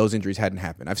if those injuries hadn't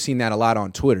happened. I've seen that a lot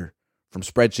on Twitter from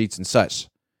spreadsheets and such.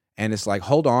 And it's like,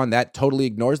 hold on, that totally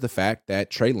ignores the fact that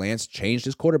Trey Lance changed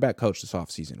his quarterback coach this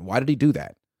offseason. Why did he do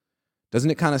that?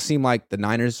 Doesn't it kind of seem like the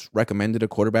Niners recommended a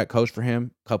quarterback coach for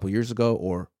him a couple years ago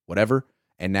or whatever?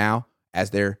 And now, as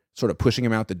they're sort of pushing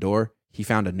him out the door, he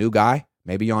found a new guy,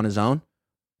 maybe on his own,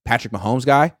 Patrick Mahomes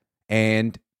guy,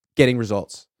 and getting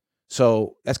results.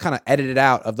 So that's kind of edited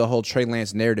out of the whole Trey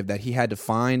Lance narrative that he had to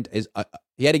find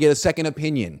he had to get a second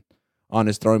opinion on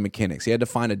his throwing mechanics. He had to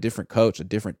find a different coach, a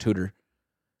different tutor.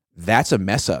 That's a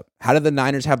mess up. How did the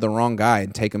Niners have the wrong guy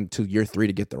and take him to year 3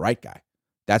 to get the right guy?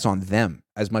 That's on them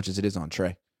as much as it is on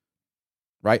Trey,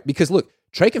 right? Because look,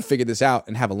 Trey can figure this out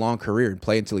and have a long career and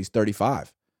play until he's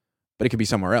 35, but it could be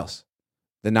somewhere else.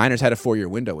 The Niners had a 4-year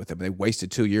window with him. They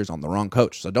wasted 2 years on the wrong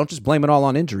coach. So don't just blame it all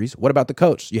on injuries. What about the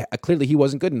coach? Yeah, clearly he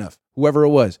wasn't good enough. Whoever it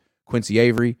was, Quincy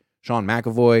Avery, Sean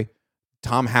McAvoy,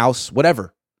 Tom House,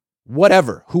 whatever,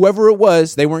 whoever it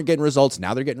was, they weren't getting results.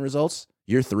 Now they're getting results.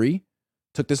 Year 3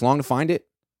 took this long to find it.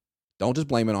 Don't just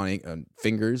blame it on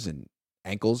fingers and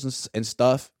ankles and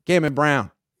stuff. Gammon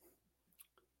Brown.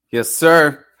 Yes,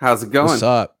 sir. How's it going? What's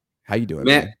up? How you doing,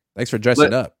 man? Thanks for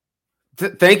dressing up.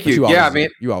 Thank you.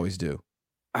 You always do.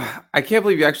 I can't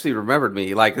believe you actually remembered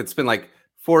me. Like, it's been like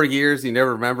 4 years. You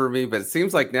never remember me, but it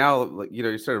seems like now,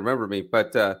 you're starting to remember me.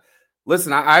 But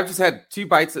listen, I've just had 2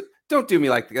 bites. Don't do me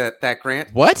like that,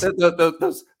 Grant. What?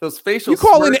 Those facial. You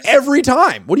call in every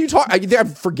time. What are you talking? I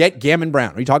forget Gammon Brown.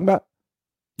 What are you talking about?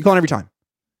 You call in every time.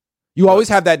 You always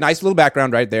have that nice little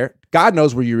background right there. God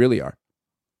knows where you really are.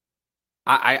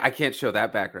 I can't show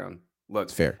that background. Look,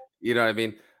 it's fair. You know what I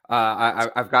mean?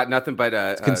 I've got nothing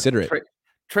but consider it.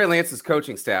 Trey Lance's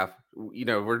coaching staff. I'm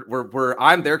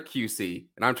their QC,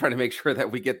 and I'm trying to make sure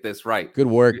that we get this right. Good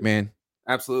work, man.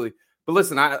 Absolutely. But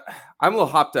listen, I'm a little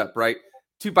hopped up, right?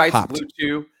 2 bites of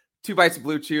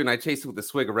Blue Chew, and I chased it with a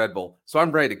swig of Red Bull. So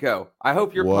I'm ready to go. I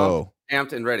hope you're pumped,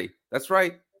 amped, and ready. That's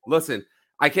right. Listen,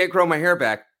 I can't grow my hair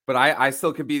back, but I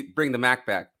still could bring the Mac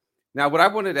back. Now, what I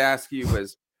wanted to ask you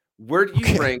was, where do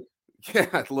you rank? Yeah,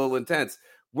 it's a little intense.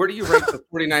 Where do you rank the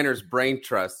 49ers brain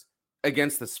trust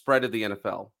against the spread of the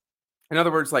NFL? In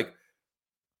other words, like,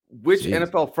 which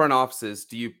NFL front offices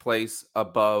do you place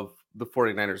above the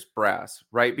 49ers brass,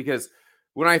 right? Because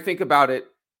when I think about it,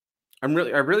 I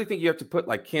really think you have to put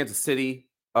like Kansas City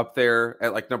up there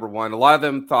at like number 1. A lot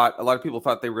of people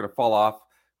thought they were going to fall off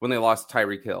when they lost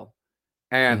Tyreek Hill,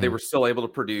 and they were still able to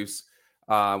produce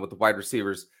with the wide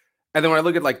receivers. And then when I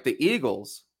look at like the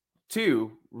Eagles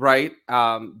too, right?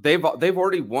 They've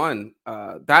already won.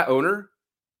 That owner,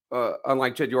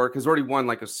 unlike Jed York, has already won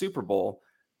like a Super Bowl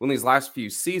in these last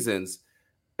few seasons.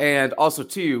 And also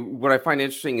too, what I find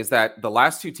interesting is that the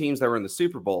last 2 teams that were in the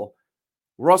Super Bowl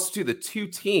were also the 2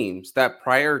 teams that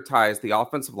prioritized the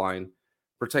offensive line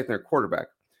protecting their quarterback.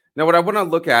 Now, what I want to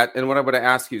look at and what I want to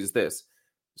ask you is this.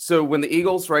 So when the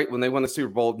Eagles, right, when they won the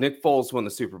Super Bowl, Nick Foles won the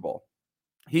Super Bowl.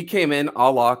 He came in a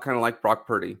la kind of like Brock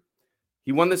Purdy.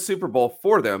 He won the Super Bowl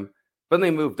for them, but then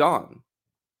they moved on.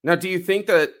 Now, do you think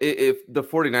that if the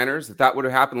 49ers, if that would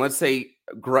have happened, let's say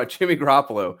Jimmy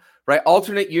Garoppolo, right?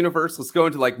 Alternate universe, let's go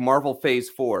into like Marvel Phase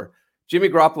 4. Jimmy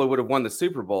Garoppolo would have won the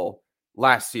Super Bowl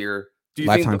last year. Do you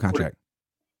lifetime think contract?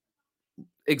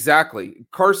 Exactly.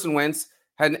 Carson Wentz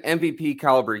had an MVP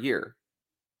caliber year.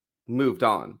 Moved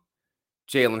on.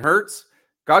 Jalen Hurts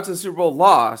got to the Super Bowl,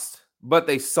 lost, but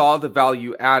they saw the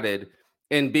value added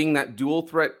in being that dual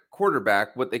threat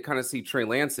quarterback, what they kind of see Trey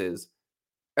Lance is,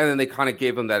 and then they kind of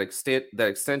gave him that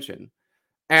extension.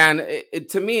 And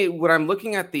to me, when I'm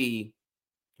looking at the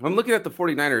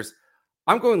 49ers,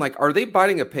 I'm going like, are they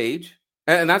biting a page?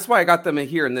 And that's why I got them in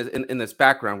here in this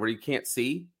background where you can't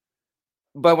see.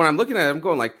 But when I'm looking at it, I'm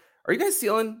going like, are you guys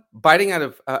biting out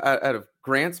of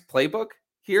Grant's playbook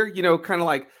here? You know, kind of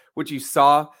like what you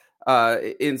saw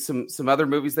in some other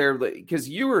movies there, because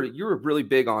you were really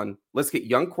big on let's get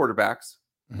young quarterbacks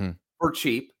for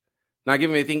cheap, not give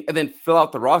them anything, and then fill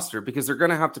out the roster because they're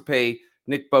going to have to pay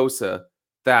Nick Bosa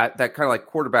that kind of like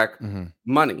quarterback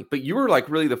money. But you were like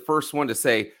really the first one to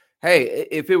say, hey,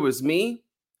 if it was me,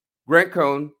 Grant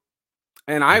Cohn,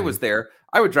 and I was there,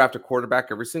 I would draft a quarterback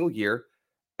every single year.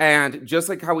 And just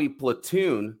like how we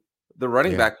platoon the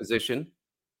running back position,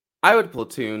 I would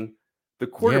platoon the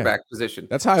quarterback position.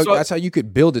 That's how you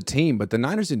could build a team, but the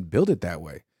Niners didn't build it that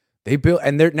way. They built,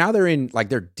 and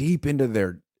they're deep into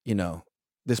their,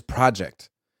 this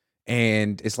project.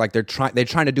 And it's like they're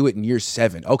trying to do it in year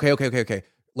 7. Okay.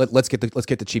 Let's get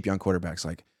the cheap young quarterbacks.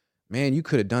 Like, man, you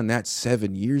could have done that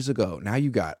 7 years ago. Now you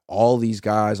got all these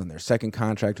guys on their second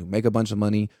contract who make a bunch of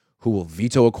money, who will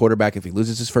veto a quarterback if he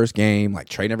loses his first game. Like,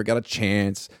 Trey never got a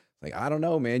chance. Like, I don't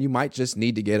know, man. You might just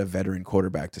need to get a veteran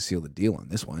quarterback to seal the deal on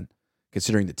this one,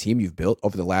 considering the team you've built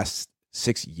over the last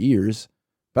 6 years.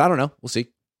 But I don't know. We'll see.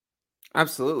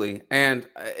 Absolutely. And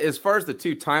as far as the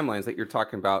two timelines that you're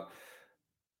talking about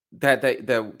that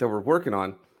we're working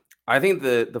on, I think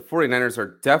the 49ers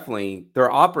are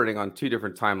they're operating on two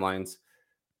different timelines,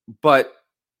 but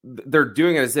they're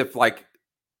doing it as if like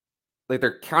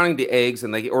they're counting the eggs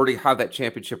and they already have that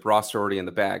championship roster already in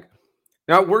the bag.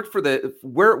 Now it worked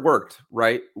where it worked,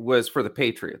 right, was for the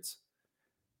Patriots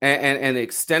and they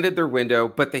extended their window,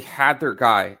 but they had their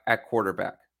guy at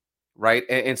quarterback, right?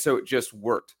 And so it just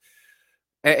worked.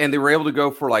 And they were able to go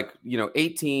for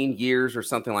 18 years or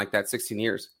something like that, 16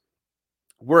 years.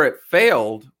 Where it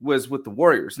failed was with the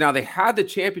Warriors. Now they had the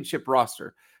championship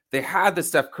roster. They had the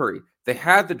Steph Curry. They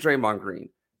had the Draymond Green.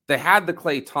 They had the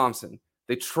Klay Thompson.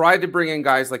 They tried to bring in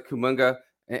guys like Kuminga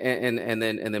and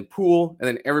then Poole and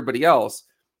then everybody else,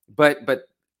 but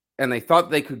they thought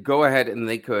they could go ahead and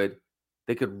they could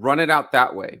run it out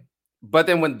that way. But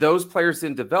then when those players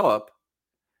didn't develop,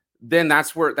 then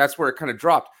that's where it kind of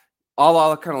dropped.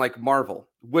 All kind of like Marvel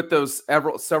with those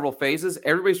several phases.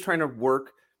 Everybody's trying to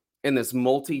work in this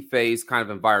multi-phase kind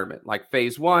of environment. Like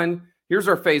phase 1, here's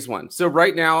our phase 1. So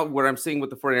right now, what I'm seeing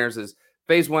with the 49ers is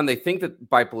phase 1, they think that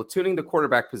by platooning the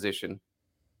quarterback position,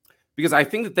 because I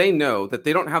think that they know that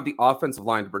they don't have the offensive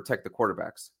line to protect the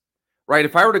quarterbacks, right?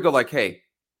 If I were to go like, hey,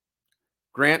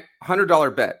 Grant,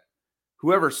 $100 bet,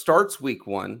 whoever starts week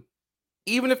 1,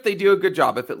 even if they do a good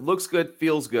job, if it looks good,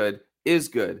 feels good, is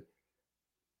good,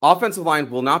 offensive line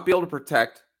will not be able to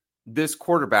protect this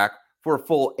quarterback for a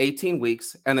full 18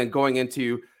 weeks and then going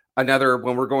into another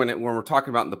when we're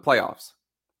talking about in the playoffs,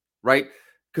 right?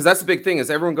 Because that's the big thing is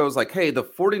everyone goes like, hey, the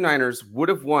 49ers would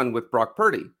have won with Brock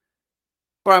Purdy.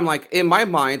 But I'm like, in my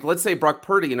mind, let's say Brock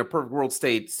Purdy in a perfect world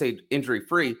stayed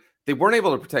injury-free. They weren't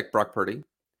able to protect Brock Purdy.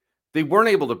 They weren't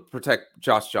able to protect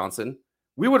Josh Johnson.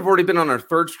 We would have already been on our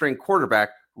third-string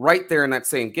quarterback right there in that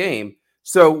same game.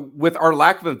 So with our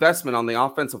lack of investment on the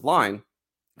offensive line,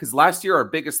 because last year our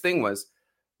biggest thing was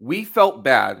we felt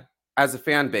bad as a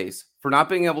fan base for not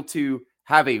being able to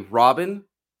have a Robin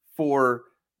for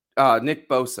Nick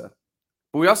Bosa.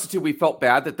 But we felt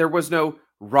bad that there was no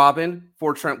Robin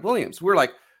for Trent Williams. We're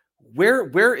like,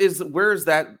 where is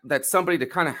that somebody to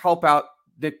kind of help out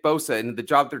Nick Bosa and the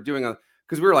job they're doing on,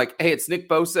 because we were like, hey, it's Nick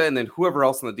Bosa and then whoever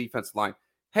else on the defensive line.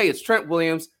 Hey, it's Trent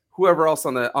Williams, whoever else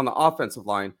on the offensive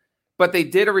line. But they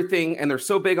did everything and they're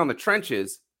so big on the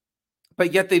trenches,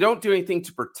 but yet they don't do anything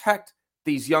to protect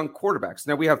these young quarterbacks.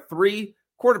 Now we have 3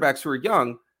 quarterbacks who are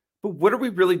young, but what are we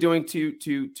really doing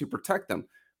to protect them?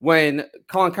 When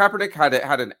Colin Kaepernick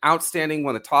had an outstanding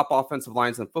one of the top offensive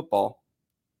lines in football,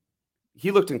 he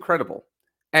looked incredible.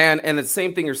 And the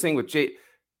same thing you're seeing with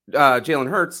Jalen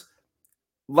Hurts.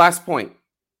 Last point.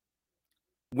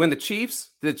 When the Chiefs,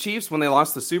 when they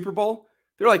lost the Super Bowl,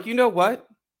 they're like, you know what?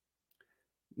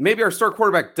 Maybe our star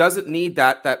quarterback doesn't need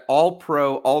that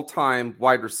all-pro, all-time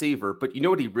wide receiver, but you know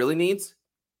what he really needs?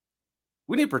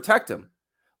 We need to protect him.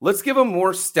 Let's give him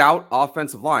more stout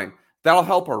offensive line. That'll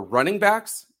help our running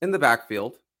backs in the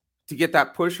backfield to get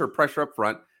that push or pressure up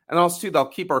front. And also, too, they'll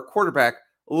keep our quarterback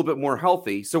a little bit more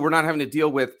healthy, so we're not having to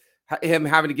deal with him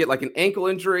having to get like an ankle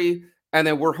injury and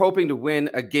then we're hoping to win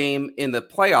a game in the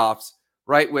playoffs,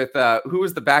 right? With who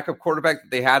was the backup quarterback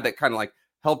that they had that kind of like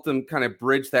helped them kind of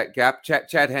bridge that gap?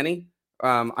 Chad Henne.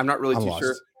 I'm not really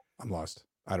sure. I'm lost.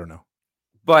 I don't know.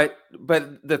 But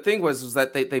the thing was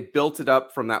that they built it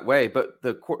up from that way, but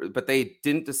they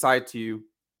didn't decide to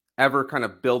ever kind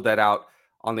of build that out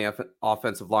on the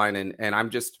offensive line, and I'm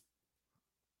just.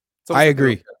 I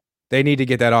agree. They need to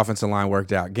get that offensive line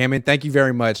worked out. Gammon, thank you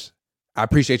very much. I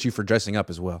appreciate you for dressing up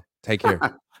as well. Take care.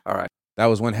 All right. That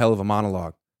was one hell of a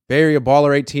monologue. Bay Area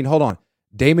Baller 18. Hold on.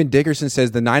 Damon Dickerson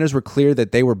says the Niners were clear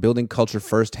that they were building culture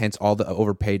first, hence all the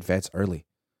overpaid vets early.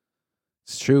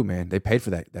 It's true, man. They paid for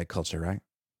that culture, right?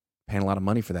 Paying a lot of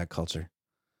money for that culture.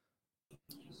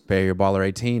 Bay Area Baller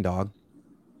 18, dog.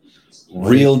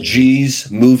 Real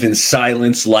G's move in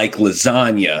silence like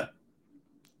lasagna.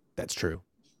 That's true.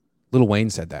 Lil Wayne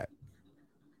said that.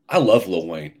 I love Lil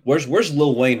Wayne. Where's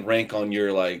Lil Wayne rank on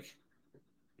your like?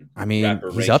 I mean,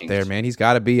 he's up there, man. He's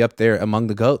got to be up there among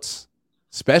the GOATs,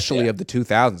 especially of the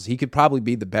 2000s. He could probably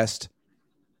be the best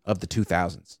of the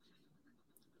 2000s.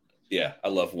 Yeah, I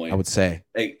love Wayne. I would say.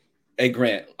 Hey,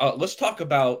 Grant, let's talk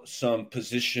about some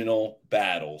positional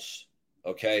battles,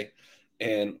 okay?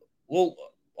 And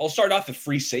I'll start off with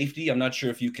free safety. I'm not sure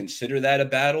if you consider that a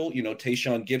battle. You know,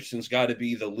 Tayshaun Gibson's got to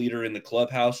be the leader in the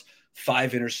clubhouse.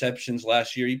 5 interceptions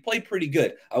last year. He played pretty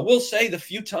good. I will say the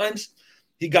few times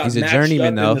he got he's a matched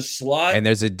journeyman, up though, in the slot. And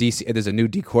there's a new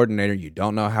D coordinator. You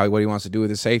don't know what he wants to do with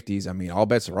his safeties. I mean, all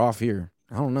bets are off here.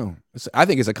 I don't know. I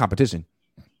think it's a competition.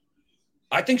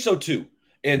 I think so too.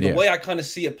 And the way I kind of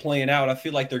see it playing out, I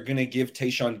feel like they're going to give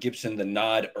Tayshaun Gibson the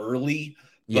nod early.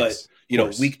 But, you know,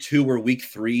 week 2 or week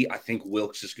 3, I think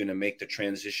Wilkes is going to make the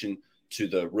transition to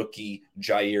the rookie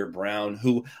Jair Brown,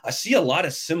 who I see a lot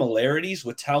of similarities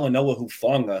with Talanoa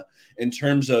Hufanga in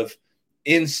terms of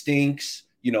instincts,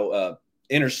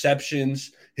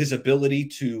 interceptions, his ability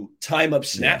to time up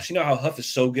snaps. You know how Huff is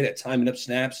so good at timing up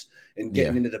snaps and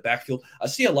getting into the backfield. I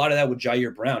see a lot of that with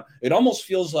Jair Brown. It almost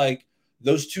feels like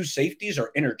those two safeties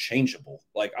are interchangeable.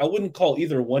 Like I wouldn't call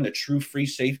either one a true free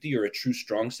safety or a true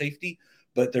strong safety,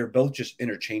 but they're both just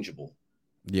interchangeable.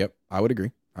 Yep, I would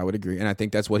agree. And I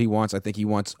think that's what he wants. I think he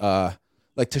wants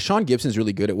like Tayshaun Gibson's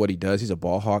really good at what he does. He's a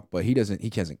ball hawk, but he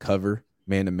doesn't cover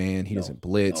man to man. He doesn't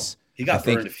blitz. No. He got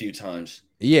burned a few times.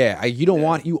 Yeah,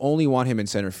 you only want him in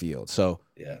center field. So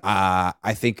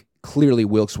I think clearly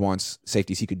Wilkes wants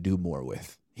safeties he could do more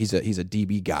with. He's a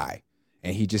DB guy,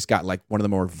 and he just got like one of the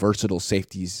more versatile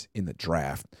safeties in the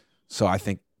draft. So I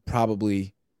think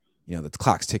probably, the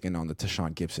clock's ticking on the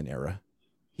Tayshaun Gibson era.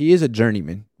 He is a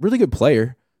journeyman, really good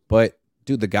player, but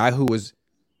dude, the guy who was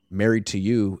married to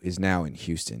you is now in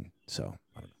Houston. So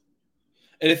I don't know.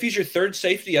 And if he's your third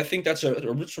safety, I think that's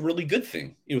a really good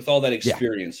thing with all that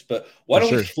experience. But why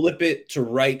don't we flip it to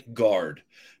right guard?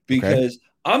 Because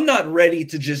I'm not ready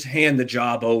to just hand the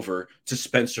job over to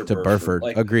Spencer Burford.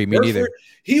 Like, agree, me neither.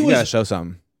 You gotta show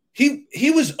something.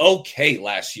 He was okay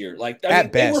last year. Like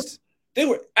at best. They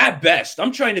were at best.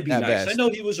 I'm trying to be nice. Best. I know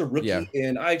he was a rookie,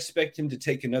 and I expect him to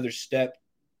take another step.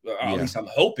 Or at least I'm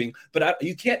hoping. But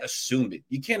you can't assume it.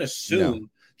 You can't assume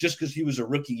just because he was a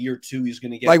rookie year 2, he's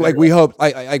going to get like we hoped.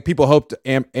 Like people hoped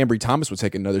Ambry Thomas would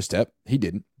take another step. He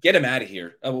didn't. Get him out of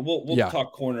here. We'll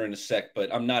talk corner in a sec,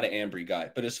 but I'm not an Ambry guy.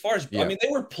 But as far as I mean, they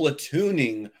were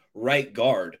platooning right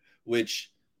guard,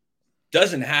 which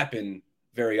doesn't happen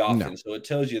very often. No. So it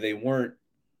tells you they weren't,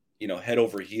 head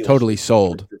over heels. Totally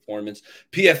sold. Performance.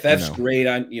 PFF's great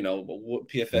on, what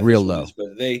PFF real low.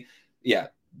 But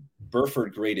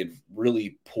Burford graded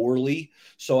really poorly.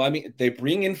 So, I mean, they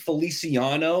bring in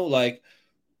Feliciano. Like,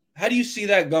 how do you see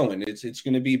that going? It's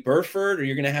going to be Burford, or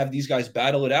you're going to have these guys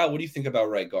battle it out? What do you think about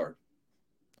right guard?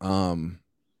 I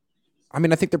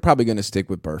mean, I think they're probably going to stick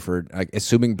with Burford,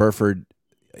 assuming Burford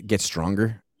gets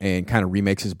stronger and kind of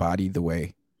remakes his body the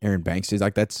way Aaron Banks is.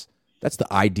 Like, that's the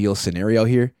ideal scenario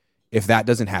here. If that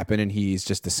doesn't happen and he's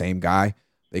just the same guy,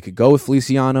 they could go with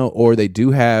Feliciano, or they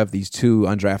do have these 2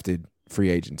 undrafted free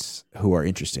agents who are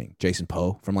interesting. Jason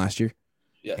Poe from last year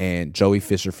and Joey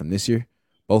Fisher from this year.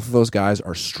 Both of those guys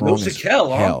are strong as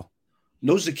hell.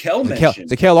 No Zakel mentioned.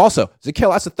 Zakel also.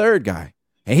 Zakel, that's the third guy.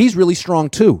 And he's really strong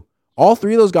too. All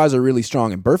 3 of those guys are really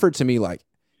strong. And Burford, to me, like,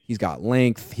 he's got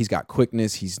length, he's got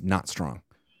quickness, he's not strong.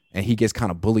 And he gets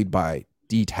kind of bullied by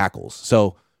D tackles.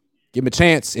 So give him a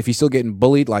chance. If he's still getting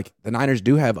bullied, like, the Niners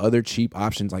do have other cheap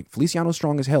options. Like, Feliciano's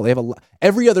strong as hell. They have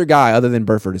every other guy other than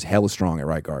Burford is hella strong at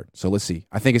right guard. So let's see.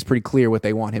 I think it's pretty clear what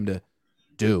they want him to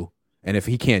do. And if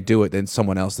he can't do it, then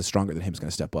someone else that's stronger than him is going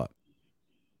to step up.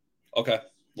 Okay.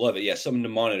 Love it. Yeah, something to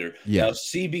monitor. Yeah. Now,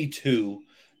 CB2,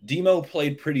 Demo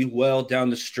played pretty well down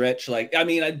the stretch. Like, I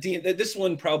mean, this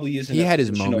one probably isn't he a had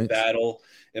his moment battle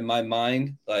in my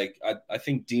mind. Like, I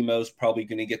think Demo's probably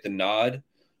going to get the nod.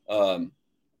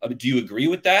 Do you agree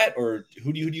with that, or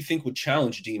who do you think would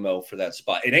challenge Demo for that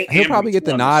spot? It ain't. He'll probably get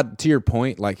the nod. To your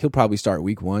point, like he'll probably start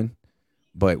week 1,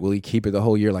 but will he keep it the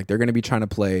whole year? Like they're going to be trying to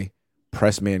play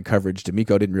press man coverage.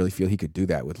 D'Amico didn't really feel he could do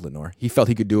that with Lenore. He felt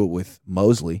he could do it with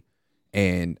Mosley,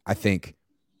 and I think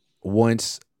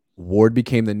once Ward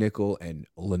became the nickel and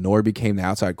Lenore became the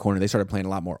outside corner, they started playing a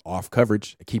lot more off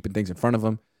coverage, keeping things in front of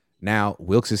him. Now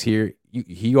Wilkes is here.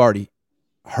 He already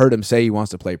heard him say he wants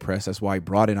to play press. That's why he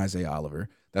brought in Isaiah Oliver.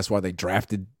 That's why they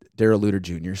drafted Darrell Luter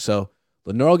Jr. So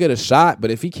Lenore will get a shot,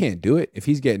 but if he can't do it, if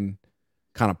he's getting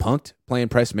kind of punked playing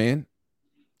press man,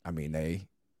 I mean,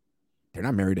 they're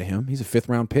not married to him. He's a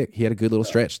 5th-round pick. He had a good little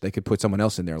stretch. They could put someone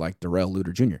else in there like Darrell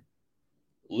Luter Jr.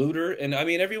 Luter, and I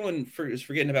mean, everyone is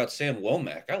forgetting about Sam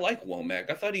Womack. I like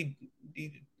Womack. I thought he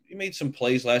made some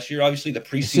plays last year. Obviously, the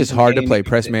preseason. It's just hard to play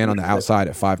press man on the outside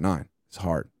at 5'9". It's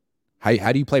hard.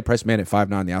 How do you play press man at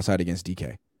 5'9" on the outside against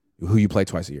DK, who you play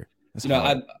twice a year? That's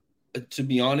hard. To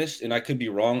be honest, and I could be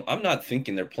wrong, I'm not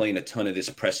thinking they're playing a ton of this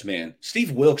press man.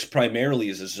 Steve Wilkes primarily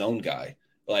is a zone guy.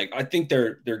 Like, I think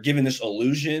they're giving this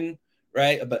illusion,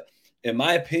 right? But in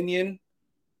my opinion,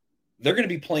 they're going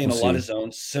to be playing a lot of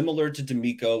zones, similar to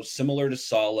D'Amico, similar to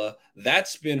Sala.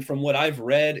 That's been, from what I've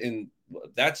read, and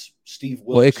that's Steve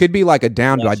Wilkes. Well, it could be like a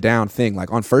down by down thing.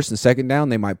 Like on 1st and 2nd down,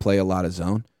 they might play a lot of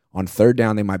zone. On 3rd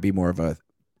down, they might be more of a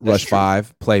rush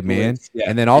 5, play man. Yeah,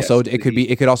 and then also it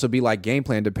could also be like game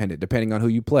plan dependent, depending on who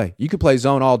you play. You could play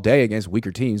zone all day against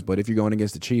weaker teams, but if you're going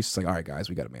against the Chiefs, it's like, all right, guys,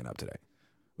 we got to man up today.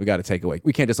 We got to take away.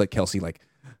 We can't just let Kelsey like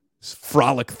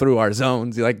frolic through our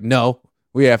zones. You're like, no,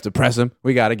 we have to press him.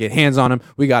 We got to get hands on him.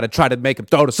 We got to try to make him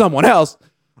throw to someone else.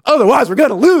 Otherwise, we're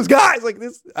gonna lose, guys. Like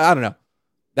this, I don't know.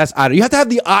 You have to have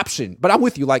the option. But I'm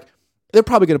with you. Like they're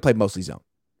probably gonna play mostly zone,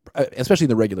 especially in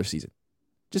the regular season,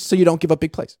 just so you don't give up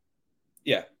big plays.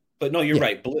 Yeah. But no, you're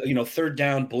right. 3rd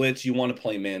down blitz, you want to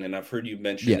play man, and I've heard you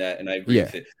mention that, and I agree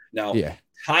with it. Now,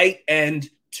 tight end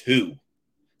 2.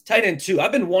 Tight end 2.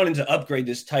 I've been wanting to upgrade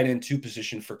this tight end 2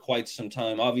 position for quite some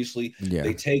time. Obviously,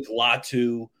 they take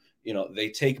Latu, they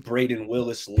take Braden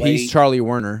Willis late. Peace Charlie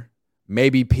Werner,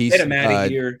 maybe Peace. Get him out of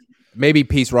here. Maybe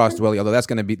Peace Ross Dwelly, although that's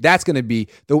going to be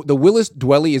the Willis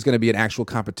Dwelly is going to be an actual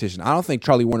competition. I don't think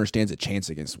Charlie Werner stands a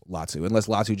chance against Latu unless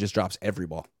Latu just drops every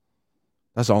ball.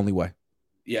 That's the only way.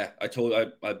 Yeah, I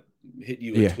hit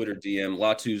you in Twitter DM.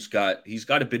 Latu's got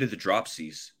a bit of the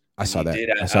dropsies. I saw that. Did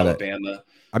at Alabama.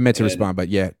 I meant to respond, but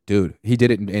yeah, dude, he did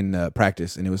it in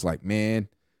practice, and it was like, man,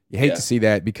 you hate to see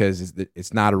that because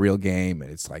it's not a real game,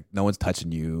 and it's like no one's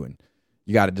touching you, and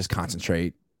you got to just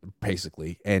concentrate,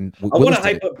 basically. And I want to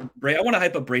hype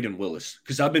up Braden Willis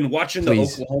because I've been watching the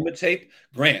Oklahoma tape.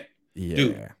 Grant,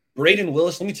 dude. Braden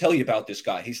Willis, let me tell you about this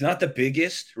guy. He's not the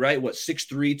biggest, right? 6'3",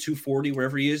 240,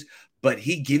 wherever he is, but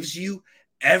he gives you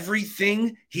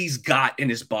everything he's got in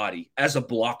his body as a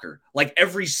blocker. Like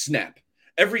every snap.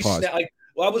 Snap.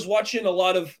 I was watching a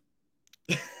lot of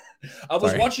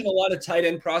watching a lot of tight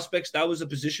end prospects. That was a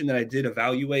position that I did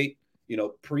evaluate,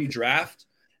 pre-draft.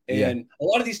 And a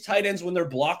lot of these tight ends, when they're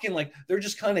blocking, like they're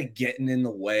just kind of getting in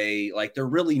the way. Like they're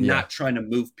really not trying to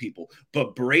move people.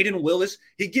 But Braden Willis,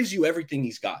 he gives you everything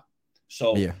he's got.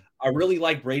 So I really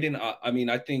like Braden.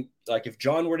 I think like if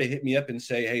John were to hit me up and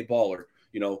say, hey, baller,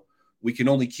 we can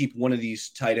only keep one of these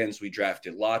tight ends we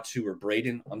drafted, Latu or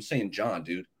Braden. I'm saying, John,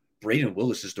 dude, Braden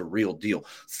Willis is the real deal.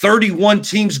 31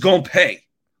 teams gonna pay.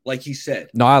 Like he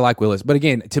said. No, I like Willis. But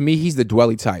again, to me, he's the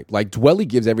Dwelly type. Like, Dwelly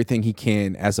gives everything he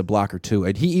can as a blocker, too.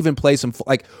 And he even plays some,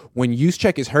 like, when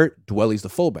Juszczyk is hurt, Dwelly's the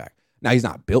fullback. Now, he's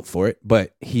not built for it,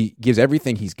 but he gives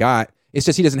everything he's got. It's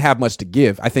just he doesn't have much to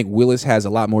give. I think Willis has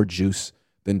a lot more juice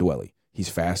than Dwelly. He's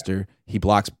faster. He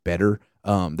blocks better.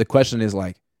 The question is,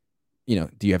 like, do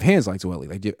you have hands like Dwelly?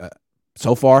 Like,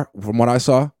 so far, from what I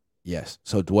saw, yes.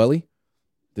 So, Dwelly,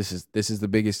 this is the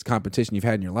biggest competition you've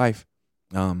had in your life.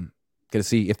 Gonna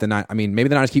see if maybe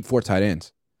the Niners keep 4 tight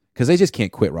ends because they just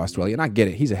can't quit Ross Dwelly. And I get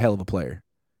it. He's a hell of a player.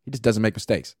 He just doesn't make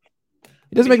mistakes.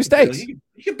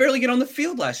 He could barely get on the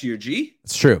field last year, G.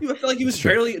 It's true. I feel like he was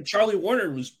Charlie Warner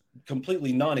was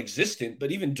completely non-existent,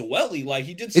 but even Dwelly, like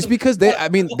he did. It's because they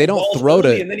don't throw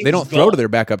to their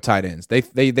backup tight ends.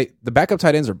 The backup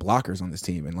tight ends are blockers on this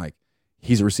team, and like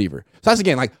he's a receiver. So that's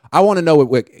again, like I want to know,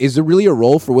 is there really a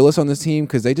role for Willis on this team?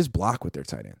 Because they just block with their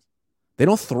tight ends. They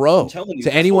don't throw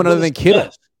to anyone other than Kittle.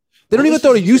 They don't even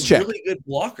throw to Juszczyk. Really good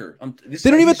blocker.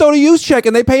 They don't even throw to Juszczyk,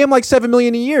 and they pay him like $7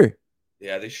 million a year.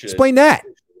 Yeah, they should. Explain that.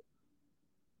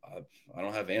 I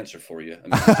don't have an answer for you. I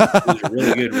mean, he's a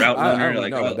really good route runner.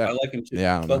 I like him too.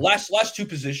 Yeah, but last two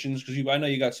positions, because I know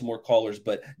you got some more callers,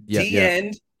 but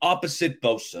end opposite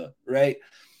Bosa, right?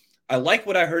 I like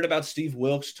what I heard about Steve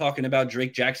Wilks talking about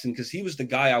Drake Jackson, because he was the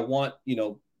guy I want,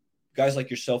 guys like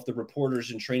yourself, the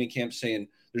reporters in training camp, saying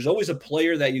there's always a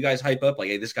player that you guys hype up, like,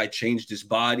 hey, this guy changed his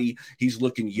body. He's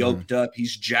looking yoked up.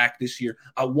 He's jacked this year.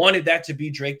 I wanted that to be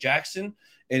Drake Jackson.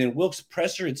 And in Wilks'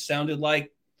 presser, it sounded like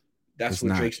that's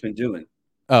what Drake's been doing.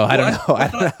 Oh, I don't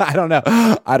know.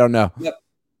 I don't know. Yep.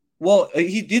 Well,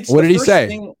 he did. What did he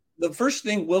say? The first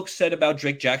thing Wilks said about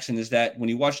Drake Jackson is that when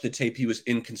he watched the tape, he was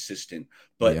inconsistent,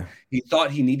 but he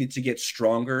thought he needed to get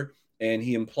stronger. And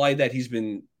he implied that he's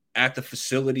been at the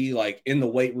facility, like in the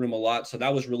weight room a lot. So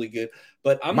that was really good.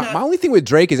 But my only thing with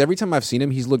Drake is every time I've seen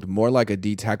him, he's looked more like a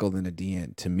D tackle than a D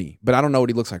end to me. But I don't know what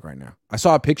he looks like right now. I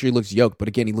saw a picture. He looks yoked, but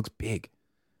again, he looks big.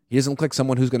 He doesn't look like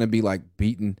someone who's going to be like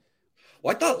beating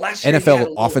I thought last year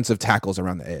NFL offensive tackles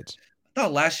around the edge. I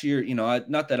thought last year,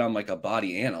 not that I'm like a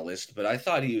body analyst, but I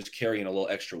thought he was carrying a little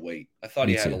extra weight. I thought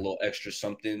he had a little extra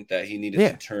something that he needed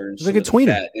to turn some of the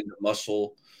fat into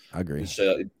muscle. I agree.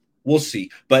 So we'll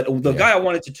see. But the guy I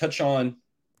wanted to touch on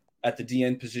at the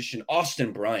DN position,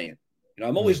 Austin Bryant.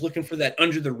 I'm always looking for that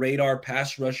under the radar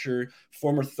pass rusher,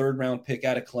 former 3rd round pick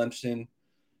out of Clemson.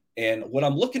 And what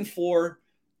I'm looking for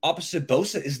opposite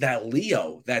Bosa is that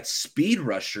Leo, that speed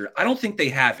rusher. I don't think they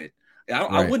have it.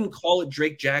 I wouldn't call it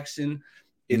Drake Jackson.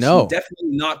 It's definitely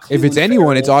not Cleveland if it's anyone,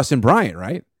 Farrell. It's Austin Bryant,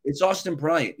 right? It's Austin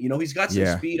Bryant. He's got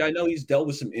some speed. I know he's dealt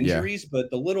with some injuries, but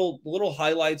the little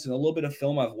highlights and a little bit of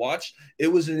film I've watched, it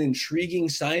was an intriguing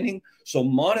signing. So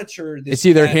monitor this. It's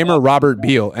either him or Robert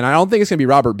Beal, and I don't think it's going to be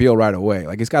Robert Beal right away.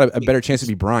 Like, it's got a better chance to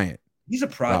be Bryant. He's a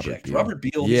project. Robert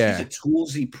Beal, he's a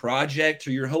toolsy project. So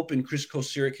you're hoping Chris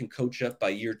Kosiric can coach up by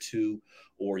year 2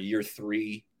 or year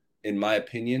 3, in my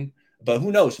opinion. But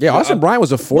who knows? Yeah, Austin Bryant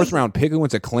was a 4th round pick who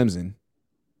went to Clemson.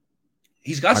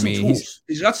 He's got some tools.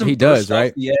 He's got some. He does,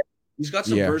 right? Yeah, he's got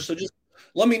some burst. So just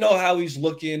let me know how he's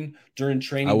looking during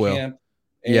training camp.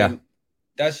 And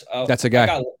that's a guy.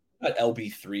 I got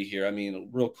LB3 here. I mean,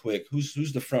 real quick, who's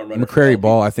the front runner? McCrary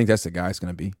Ball. I think that's the guy. It's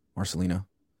going to be Marcelino.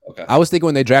 Okay. I was thinking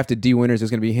when they drafted D Winters, it was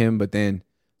going to be him, but then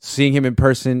seeing him in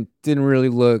person didn't really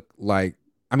look like.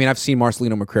 I mean, I've seen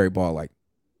Marcelino McCrary Ball, like,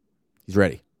 he's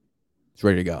ready. He's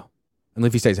ready to go, and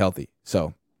if he stays healthy.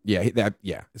 So it's going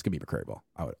to be McCrary Ball.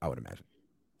 I would imagine.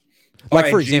 Like,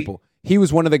 for example, he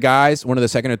was one of the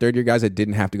 2nd or 3rd year guys that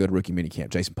didn't have to go to rookie minicamp.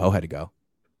 Jason Poe had to go.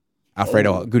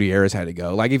 Alfredo Gutierrez had to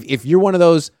go. Like, if you're one of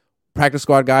those practice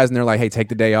squad guys and they're like, hey, take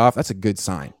the day off, that's a good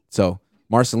sign. So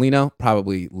Marcelino,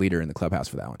 probably leader in the clubhouse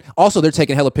for that one. Also, they're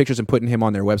taking hella pictures and putting him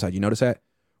on their website. You notice that?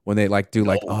 When they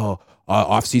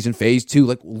off-season phase 2.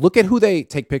 Like, look at who they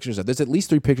take pictures of. There's at least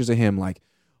 3 pictures of him, like,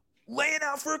 laying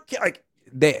out for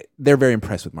they're very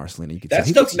impressed with Marcelino. You can that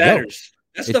stuff matters.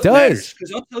 That stuff matters,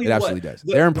 because I'll tell you it absolutely does.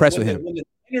 They're impressed with him. When the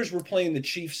Niners were playing the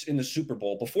Chiefs in the Super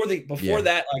Bowl, before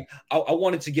that, like, I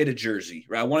wanted to get a jersey,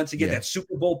 right? I wanted to get that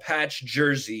Super Bowl patch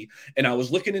jersey, and I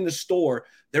was looking in the store.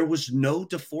 There was no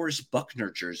DeForest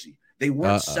Buckner jersey. They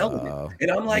weren't selling it,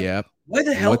 and I'm like, why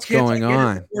the hell can't I get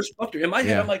a DeForest Buckner? In my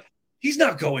head, I'm like, he's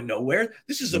not going nowhere.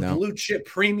 This is a blue chip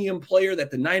premium player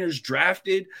that the Niners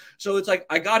drafted. So it's like,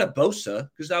 I got a Bosa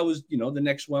because that was, the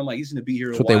next one. I'm like, he's going to be here.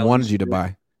 That's what they wanted you to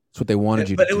buy. That's what they wanted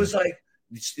you to do. But it was like,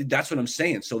 that's what I'm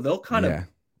saying. So they'll kind of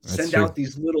send out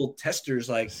these little testers,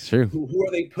 like, who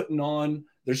are they putting on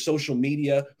their social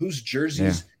media? Whose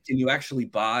jerseys can you actually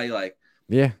buy? Like,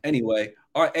 anyway.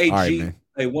 All right, AG.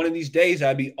 Hey, one of these days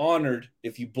I'd be honored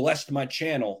if you blessed my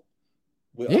channel.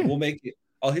 We'll make it.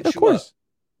 I'll hit you up.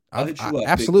 I'll hit you up.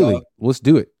 Absolutely. Let's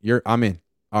do it. I'm in.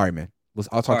 All right, man.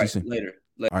 I'll talk to you soon. Later.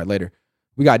 All right, later.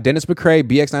 We got Dennis McCrae,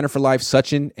 BX Niner for Life,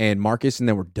 Sachin, and Marcus, and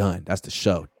then we're done. That's the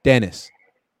show. Dennis,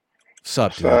 what's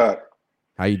up, dude?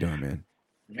 How you doing, man?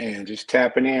 Man, just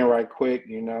tapping in right quick.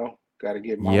 Got to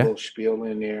get my little spiel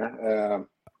in there.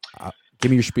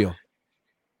 Give me your spiel.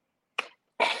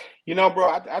 Bro,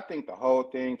 I think the whole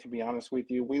thing, to be honest with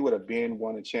you, we would have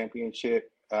won a championship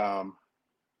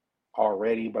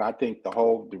already. But I think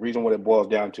the reason what it boils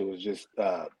down to is just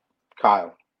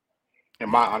Kyle, in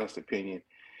my honest opinion.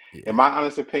 Yeah. In my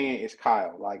honest opinion, it's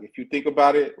Kyle. Like, if you think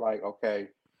about it, like, okay,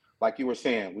 like you were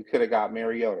saying, we could have got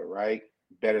Mariota, right?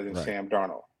 Better than Sam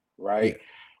Darnold, right?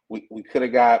 Yeah. We could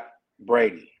have got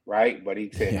Brady, right? But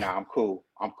he said, nah, I'm cool.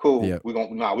 Yep. We're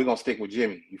gonna stick with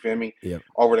Jimmy. You feel me? Yep.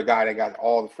 Over the guy that got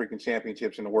all the freaking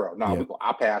championships in the world.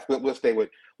 I'll pass. We'll stay with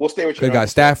Could have got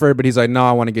Stafford, but he's like, no,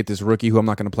 I want to get this rookie who I'm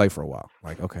not going to play for a while.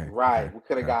 Like, okay, right?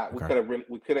 Okay,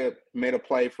 we could have made a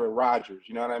play for Rodgers.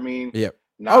 You know what I mean? Yep.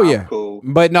 Nah, I'm cool.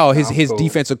 But no, his cool.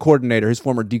 Defensive coordinator, his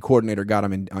former D coordinator, got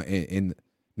him in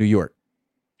New York.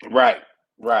 Right.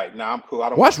 Nah, I'm cool. I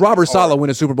don't watch Robert Saleh win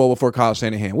a Super Bowl before Kyle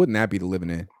Shanahan. Wouldn't that be the living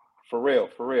in? For real.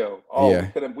 Oh, yeah.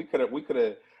 we could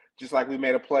have just like we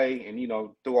made a play and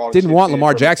threw all. Didn't want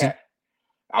Lamar Jackson.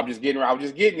 I was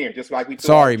just getting there, just like we.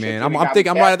 Sorry, man.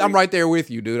 I'm right there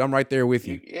with you, dude. I'm right there with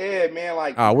you. Yeah, man.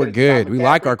 Like, we're good. We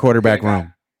like our quarterback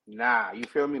room. Nah, you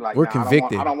feel me? Like, we're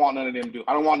convicted. I don't want none of them dudes.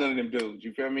 I don't want none of them dudes.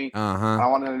 You feel me? I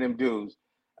don't want none of them dudes.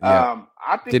 Yeah.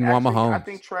 I think didn't want Mahomes. I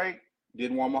think Trey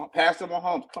didn't want Mahomes. Pass to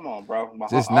Mahomes. Come on, bro.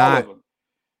 Just not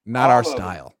our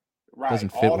style. Right. Doesn't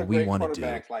fit what we want to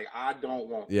do. Like, I don't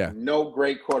want no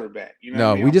great quarterback. You know no,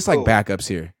 what I mean? We just like backups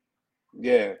here.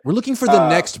 Yeah. We're looking for the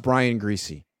next Brian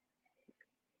Greasy.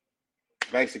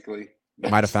 Basically.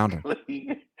 Might have found him.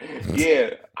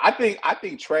 Yeah. I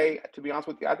think Trey, to be honest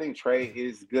with you, I think Trey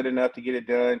is good enough to get it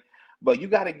done. But you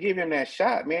got to give him that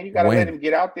shot, man. You got to let him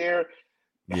get out there.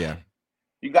 Yeah.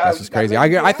 That's just crazy.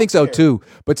 I think so too.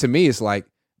 But to me, it's like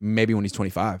maybe when he's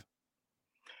 25.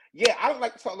 Yeah, I don't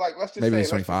like let's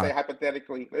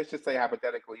just say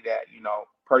hypothetically that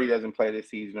Purdy doesn't play this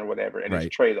season or whatever, and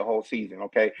it's Trey the whole season.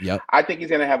 Okay. Yep. I think he's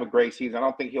gonna have a great season. I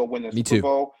don't think he'll win the Super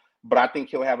Bowl, but I think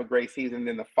he'll have a great season.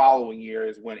 Then the following year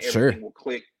is when everything will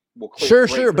click.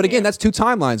 Sure. But again, that's two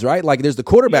timelines, right? Like there's the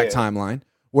quarterback timeline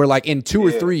where like in 2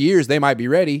 or 3 years they might be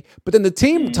ready, but then the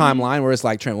team timeline where it's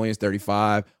like Trent Williams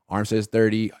 35, Armstead's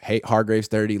 30, Hargrave's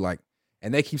 30, like,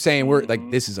 and they keep saying we're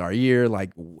like this is our year.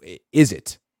 Like, is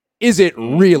it? Is it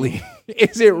really?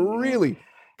 Is it really?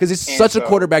 Because it's such a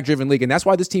quarterback-driven league, and that's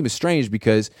why this team is strange.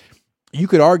 Because you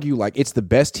could argue like it's the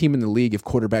best team in the league if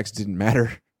quarterbacks didn't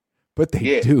matter, but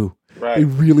they do. Right. They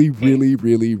really, really,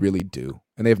 really, really do,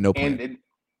 and they have no plan. And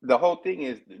the whole thing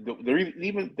is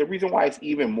the reason why it's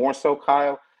even more so,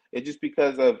 Kyle, is just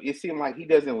because of it seemed like he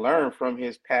doesn't learn from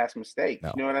his past mistakes.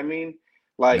 No. You know what I mean?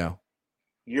 Like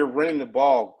you're running the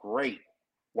ball great.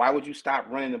 Why would you stop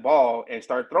running the ball and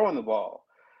start throwing the ball?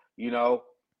 He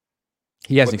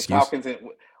has an excuse.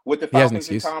 With the Falcons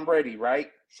and Tom Brady, right?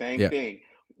 Same thing.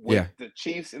 With the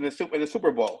Chiefs in the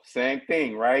Super Bowl, same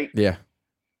thing, right? Yeah.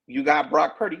 You got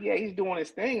Brock Purdy. Yeah, he's doing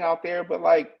his thing out there, but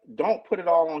like, don't put it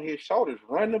all on his shoulders.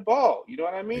 Run the ball. You know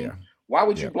what I mean? Yeah. Why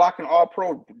would you block an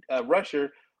all-pro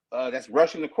rusher that's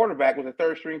rushing the quarterback with a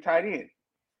third-string tight end?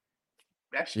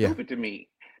 That's stupid to me.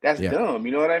 That's dumb.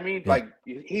 You know what I mean? Yeah. Like,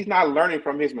 he's not learning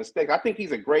from his mistakes. I think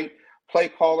he's a great play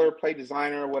caller, play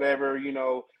designer, whatever, you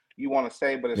want to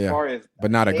say. But as far as but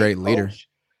not a great leader.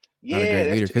 Not a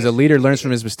great leader. Because a leader learns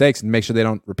from his mistakes and make sure they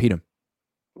don't repeat them.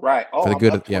 Right. Oh, I'm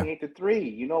up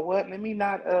 28-3. You know what? Let me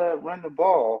not run the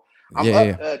ball. I'm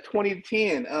up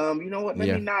 20-10. You know what? Let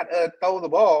me not throw the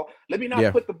ball. Let me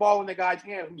not put the ball in the guy's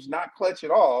hand who's not clutch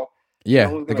at all. Yeah,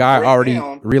 the guy already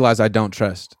realized I don't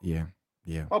trust. Yeah.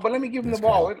 Oh, but let me give him the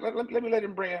ball. Let me let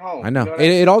him bring it home. I know.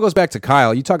 It all goes back to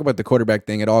Kyle. You talk about the quarterback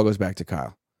thing. It all goes back to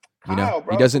Kyle. Bro,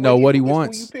 he doesn't know what he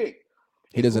wants.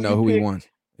 He doesn't know who he wants.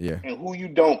 Yeah. And who you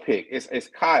don't pick. It's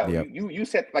Kyle. Yep. You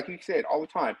said, like you said all the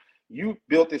time, you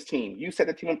built this team. You set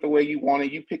the team up the way you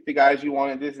wanted. You picked the guys you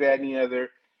wanted, this, that, and the other.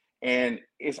 And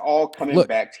it's all coming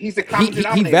back. He's the common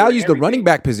denominator. He values the running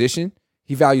back position.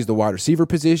 He values the wide receiver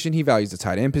position. He values the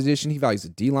tight end position. He values the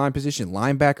D-line position,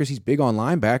 linebackers. He's big on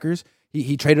linebackers.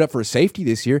 He traded up for a safety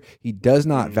this year. He does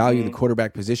not value the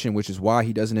quarterback position, which is why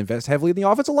he doesn't invest heavily in the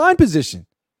offensive line position.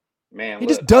 Man, he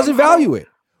just doesn't value it,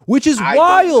 which is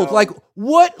wild. Like,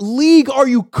 what league are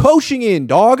you coaching in,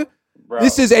 dog? Bro,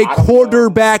 this is a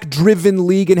quarterback-driven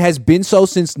league and has been so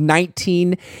since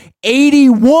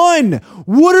 1981.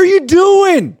 What are you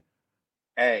doing?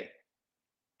 Hey,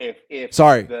 if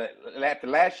the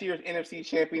last year's NFC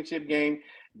Championship game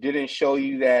didn't show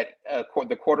you that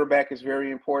the quarterback is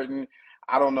very important,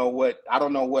 I don't know what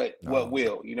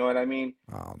will. You know what I mean?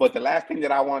 But the last thing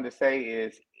that I wanted to say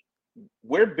is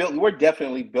we're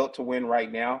definitely built to win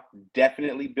right now.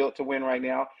 Definitely built to win right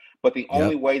now. But the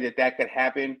only way that could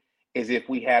happen is if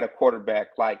we had a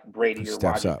quarterback like Brady or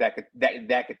Rodgers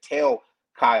that could tell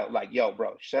Kyle, like, yo,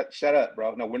 bro, shut up,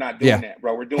 bro. No, we're not doing that,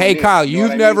 bro. We're doing this. Kyle,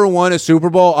 you've never won a Super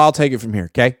Bowl. I'll take it from here,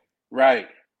 okay? Right.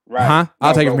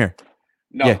 I'll take it from here.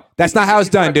 No, that's not how it's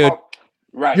done, dude.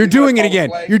 Right. You're doing it again.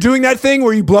 You're doing that thing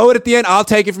where you blow it at the end. I'll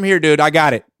take it from here, dude. I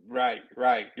got it. Right.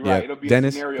 You're right. It'll be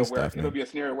a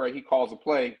scenario where he calls a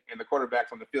play and the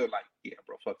quarterback's on the field like, yeah,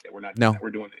 bro, fuck that. We're not doing that. We're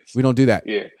doing this. We don't do that.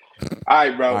 Yeah. All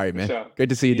right, bro. All right, man. Sure. Great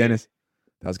to see you, Dennis.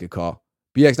 That was a good call.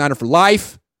 BX Niner for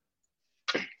life.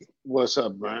 What's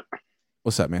up, Brent?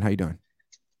 What's up, man? How you doing?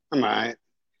 I'm all right.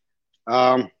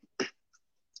 A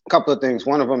couple of things.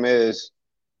 One of them is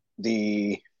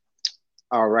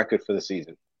our record for the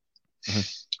season.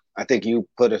 I think you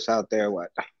put us out there, 11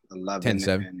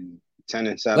 10-7. and 10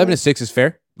 and 7. 11-6 is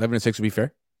fair. 11-6 would be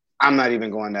fair. I'm not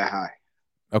even going that high.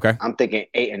 Okay. I'm thinking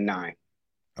 8 and 9.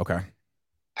 Okay.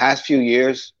 Past few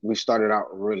years, we started out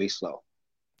really slow.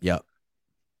 Yep.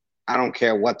 I don't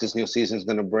care what this new season is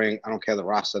going to bring. I don't care the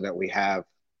roster that we have.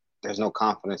 There's no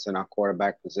confidence in our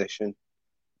quarterback position.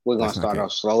 We're going to start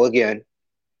out slow again.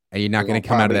 And you're not going to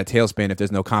come out of that tailspin if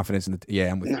there's no confidence in the.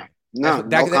 Yeah, I'm with you. No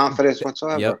confidence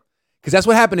whatsoever. Yep. Because that's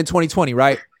what happened in 2020,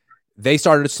 right? They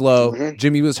started slow. Mm-hmm.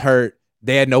 Jimmy was hurt.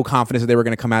 They had no confidence that they were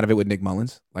going to come out of it with Nick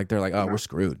Mullins. Like, they're like, oh, we're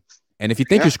screwed. And if you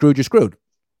think you're screwed, you're screwed.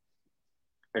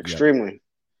 Extremely.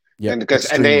 Yeah. And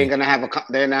they ain't gonna have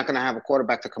they're not gonna have a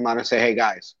quarterback to come out and say, "Hey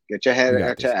guys, get your head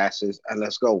at your asses and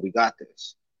let's go. We got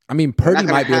this." I mean, Purdy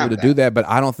might be able to do that, but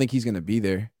I don't think he's gonna be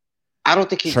there. I don't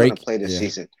think he's gonna play this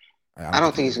season. I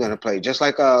don't think he's gonna play. Just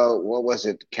like what was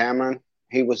it, Cameron?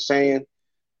 He was saying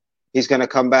he's gonna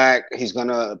come back. He's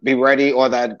gonna be ready. Or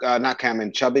that not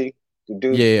Cameron, Chubby, the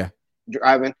dude,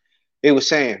 driving. He was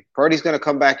saying Purdy's gonna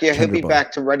come back. Yeah, he'll be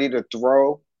back to ready to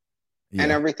throw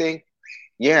and everything.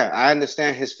 Yeah, I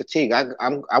understand his fatigue.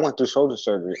 I went through shoulder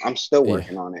surgery. I'm still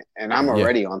working on it, and I'm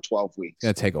already on 12 weeks. It's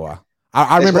gonna take a while.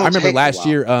 I remember last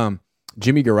year,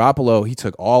 Jimmy Garoppolo, he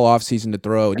took all off season to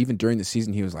throw, and even during the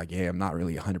season, he was like, "Yeah, I'm not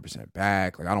really 100%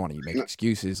 back. Like, I don't want to make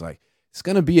excuses. Like, it's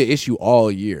gonna be an issue all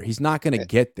year. He's not gonna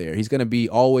get there. He's gonna be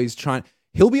always trying.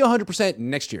 He'll be 100%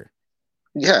 next year.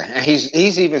 Yeah, and he's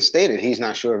even stated he's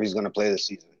not sure if he's gonna play this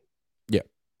season. Yeah,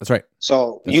 that's right.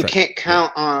 So you can't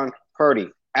count on Purdy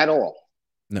at all.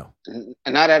 No. And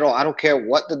not at all. I don't care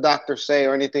what the doctors say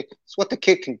or anything. It's what the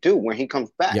kid can do when he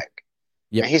comes back.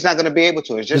 Yeah. And he's not going to be able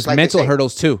to. It's just like mental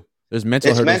hurdles too. There's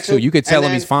mental hurdles too. You could tell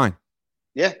him he's fine.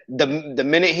 Yeah. The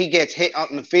minute he gets hit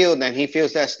out in the field and he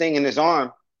feels that sting in his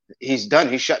arm, he's done.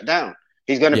 He's shut down.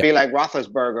 He's going to be like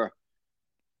Roethlisberger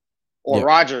or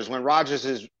Rodgers when Rodgers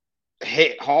is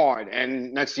hit hard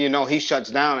and next thing you know, he shuts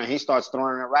down and he starts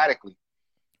throwing erratically.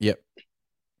 Yep.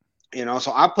 You know,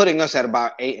 so I'm putting us at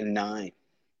about 8 and 9.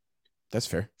 That's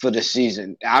fair. For the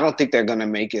season. I don't think they're going to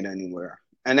make it anywhere.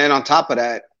 And then on top of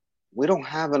that, we don't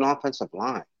have an offensive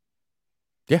line.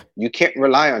 Yeah. You can't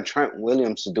rely on Trent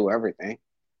Williams to do everything.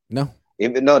 No.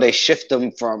 Even though they shift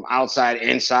them from outside,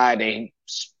 inside, they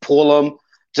pull them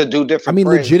to do different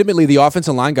plays. Legitimately, the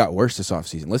offensive line got worse this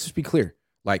offseason. Let's just be clear.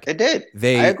 Like, it did.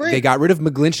 I agree. They got rid of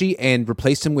McGlinchey and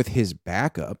replaced him with his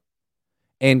backup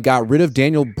and got rid of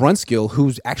Daniel Brunskill,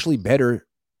 who's actually better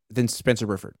than Spencer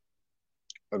Burford.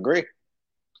 Agree.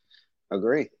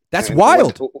 That's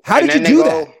wild. How did you do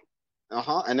that?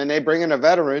 And then they bring in a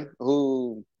veteran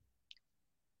who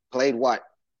played what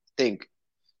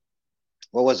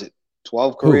was it?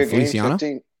 12 career games. Feliciano?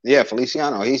 15? Yeah,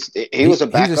 Feliciano. He was a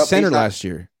backup. He was a center last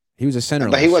year. He was a center,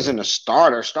 but he wasn't a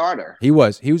starter. He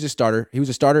was a starter. He was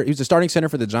a starter. He was a starting center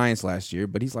for the Giants last year,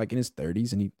 but he's like in his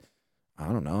 30s, and I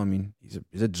don't know. I mean,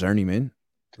 he's a journeyman.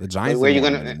 The Giants. Where you're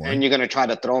gonna try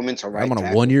to throw him into right? I'm on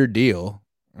a 1-year deal.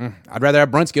 I'd rather have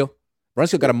Brunskill.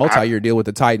 Brunskill got a multi-year deal with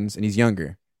the Titans, and he's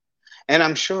younger. And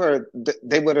I'm sure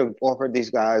they would have offered these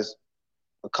guys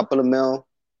a couple of mil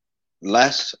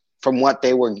less from what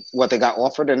they got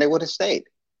offered, and they would have stayed.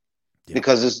 Yeah.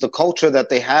 Because it's the culture that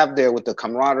they have there with the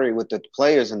camaraderie with the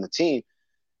players and the team.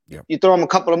 Yeah. You throw them a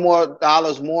couple of more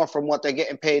dollars more from what they're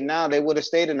getting paid now, they would have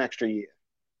stayed an extra year.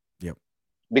 Yep.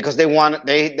 Because they're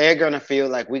going to feel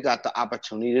like we got the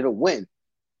opportunity to win.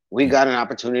 We got an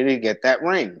opportunity to get that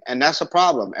ring. And that's a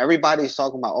problem. Everybody's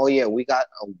talking about, oh, yeah, we got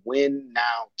a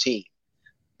win-now team.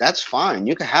 That's fine.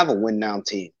 You can have a win-now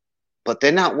team. But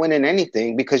they're not winning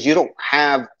anything because you don't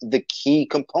have the key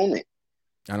component.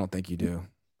 I don't think you do.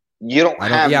 You don't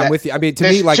have I'm with you. I mean, to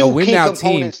me, like a win-now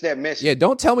team. Yeah,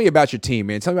 don't tell me about your team,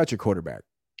 man. Tell me about your quarterback.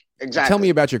 Exactly. Tell me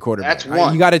about your quarterback. That's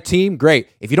one. You got a team? Great.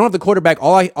 If you don't have the quarterback,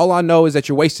 all I know is that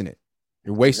you're wasting it.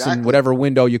 You're wasting whatever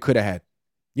window you could have had.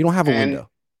 You don't have a window.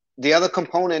 The other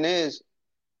component is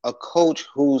a coach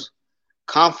who's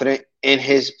confident in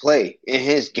his play, in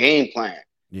his game plan.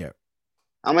 Yeah.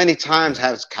 How many times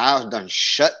has Kyle done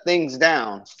shut things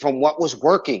down from what was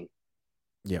working?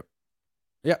 Yep.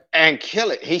 Yep. And kill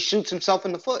it. He shoots himself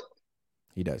in the foot.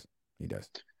 He does.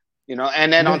 You know,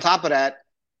 and then on top of that,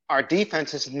 our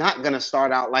defense is not going to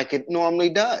start out like it normally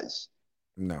does.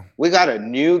 No. We got a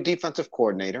new defensive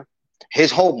coordinator. His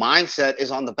whole mindset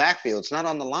is on the backfield. It's not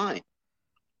on the line.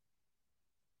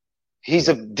 He's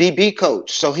a DB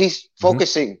coach, so he's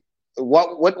focusing.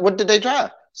 What did they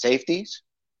draft? Safeties,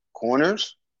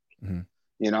 corners. Mm-hmm.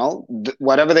 You know,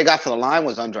 whatever they got for the line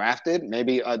was undrafted.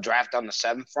 Maybe a draft on the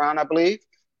 7th round, I believe.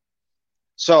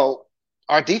 So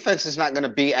our defense is not going to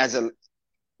be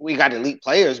we got elite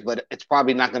players, but it's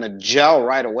probably not going to gel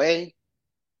right away.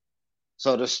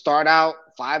 So to start out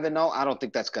 5-0, I don't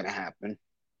think that's going to happen.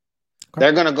 Okay.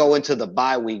 They're going to go into the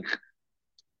bye week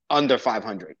under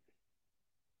 500.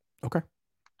 Okay.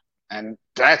 And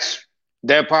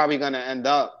they're probably going to end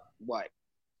up what?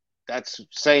 That's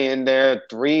saying they're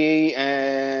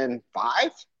 3-5?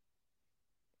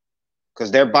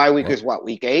 Because their bye week is what,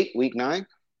 week 8, week 9?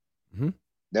 Mm-hmm.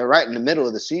 They're right in the middle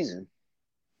of the season.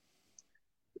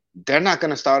 They're not going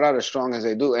to start out as strong as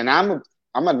they do. And I'm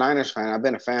a Niners fan. I've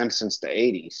been a fan since the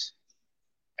 80s.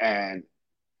 And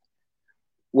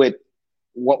with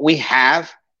what we have,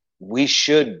 we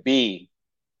should be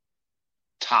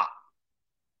top.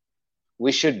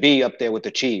 We should be up there with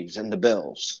the Chiefs and the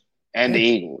Bills and the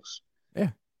Eagles. Yeah.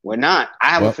 We're not.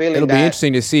 I have a feeling it'll be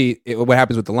interesting to see what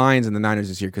happens with the Lions and the Niners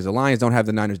this year, because the Lions don't have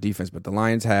the Niners defense, but the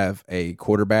Lions have a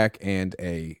quarterback and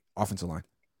a offensive line.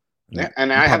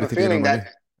 And I have a feeling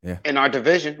that in our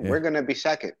division, we're going to be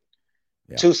second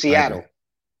to Seattle.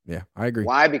 I agree.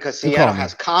 Why? Because Seattle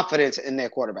has confidence in their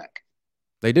quarterback.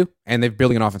 They do, and they're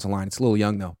building an offensive line. It's a little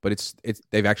young though, but it's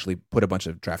they've actually put a bunch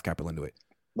of draft capital into it.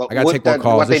 But I got to take more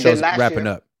calls. This show's wrapping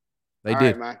up. They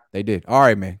did. Right, they did. All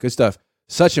right, man. Good stuff.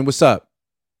 Sachin, what's up?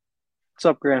 What's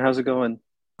up, Grant? How's it going?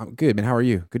 I'm good, man. How are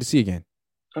you? Good to see you again.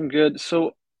 I'm good.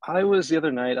 So the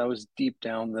other night, I was deep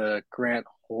down the Grant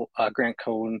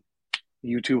Cohn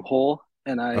YouTube hole,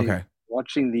 and I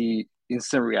watching the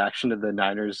instant reaction to the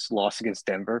Niners loss against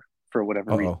Denver for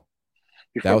whatever reason.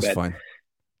 That was fun.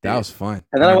 That was fun.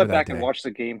 And then I went back and watched the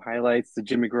game highlights, the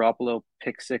Jimmy Garoppolo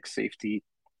pick six safety.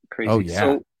 Crazy. Oh, yeah.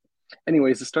 So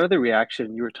anyways, the start of the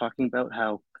reaction, you were talking about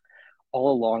how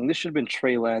all along this should have been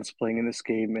Trey Lance playing in this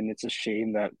game, and it's a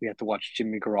shame that we had to watch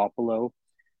Jimmy Garoppolo.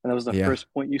 And that was the first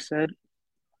point you said.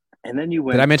 And then you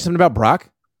went. Did I mention something about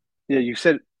Brock? Yeah, you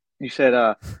said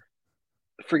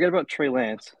forget about Trey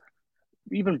Lance.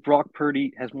 Even Brock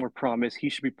Purdy has more promise. He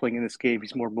should be playing in this game.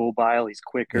 He's more mobile. He's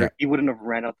quicker. Yeah. He wouldn't have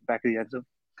ran out the back of the end zone.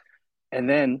 And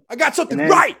then I got something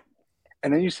right.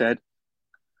 And then you said,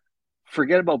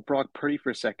 forget about Brock Purdy for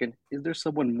a second. Is there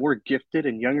someone more gifted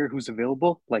and younger who's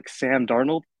available, like Sam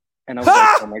Darnold? And I was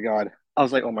like, oh my God. I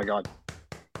was like, oh my God.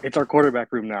 It's our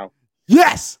quarterback room now.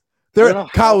 Yes.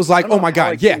 Kyle was like, oh my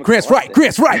God. Yeah, Grant's right.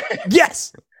 Grant's right.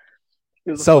 Yes.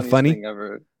 It was so the funny. Thing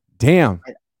ever. Damn.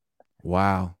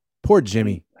 Wow. Poor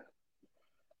Jimmy.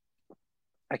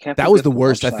 I can't. That was the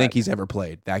worst I think he's ever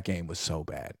played. That game was so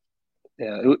bad.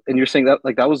 Yeah, and you're saying that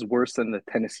that was worse than the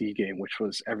Tennessee game, which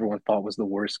was everyone thought was the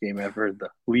worst game ever. The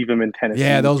leave him in Tennessee.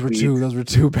 Yeah, those were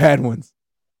two bad ones.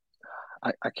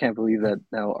 I can't believe that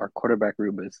now our quarterback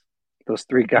room is those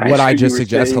three guys. What I just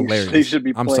suggested, hilarious. They should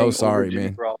be. I'm so sorry,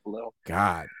 man.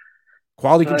 God,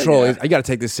 quality control. You got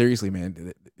to take this seriously,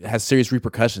 man. It has serious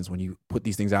repercussions when you put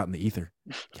these things out in the ether.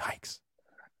 Yikes.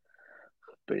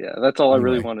 But yeah, that's all I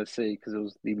really want to say because it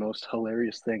was the most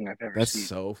hilarious thing I've ever seen. That's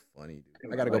so funny,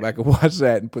 dude. I got to go back and watch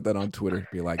that and put that on Twitter.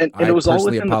 Be like, and I it was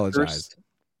personally all apologize. The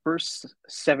first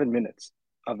 7 minutes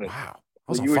of it. Wow,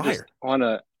 I was you on were fire. Just on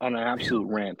an absolute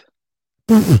rant.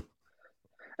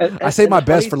 I say my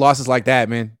best for losses like that,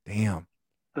 man. Damn.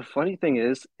 The funny thing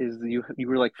is you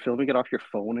were like filming it off your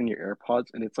phone and your AirPods,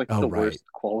 and it's like the worst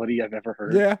quality I've ever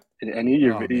heard in any of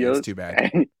your videos.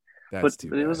 Man, that's too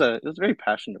bad. It was a very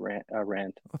passionate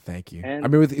rant. Oh, thank you. And I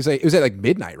mean, it was at like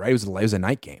midnight, right? It was a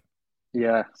night game.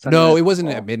 Yeah. No, it wasn't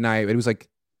at midnight. It was like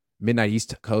midnight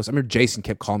East Coast. I remember Jason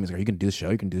kept calling me. He's like, "Are you gonna do the show?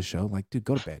 You can do the show." I'm like, dude,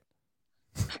 go to bed.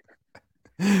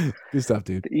 Good stuff,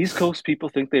 dude. The East Coast people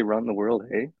think they run the world,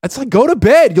 hey? It's like, go to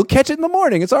bed. You'll catch it in the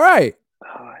morning. It's all right. Oh,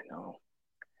 I know.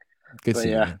 Good to see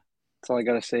you, man. That's all I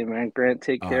gotta say, man. Grant,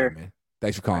 take care. Right, man.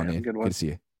 Thanks for calling in. Good to see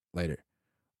you. Later.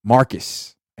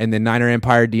 Marcus. And then Niner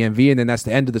Empire DMV, and then that's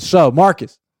the end of the show.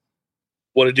 Marcus.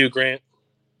 What it do, Grant?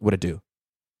 What it do?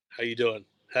 How you doing?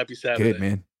 Happy Saturday. Good,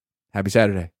 man. Happy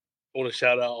Saturday. I want to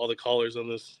shout out all the callers on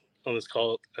this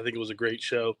call. I think it was a great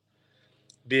show.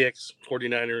 BX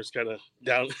 49ers kind of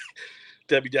down,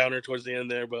 Debbie Downer towards the end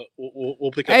there, but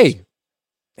we'll pick up. Hey,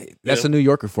 that's a New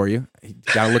Yorker for you.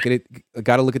 Got to look at it.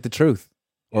 Got to look at the truth.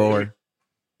 Or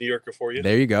New Yorker for you.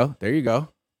 There you go.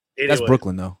 Anyway. That's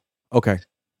Brooklyn, though. Okay.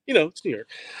 It's New York.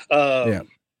 Yeah.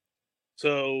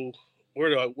 So where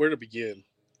to begin?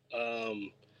 I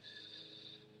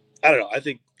don't know. I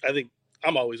think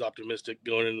I'm always optimistic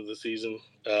going into the season.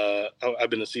 I've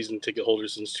been a season ticket holder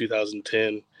since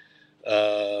 2010.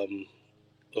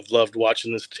 I've loved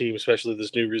watching this team, especially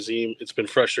this new regime. It's been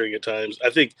frustrating at times. I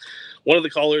think one of the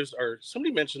callers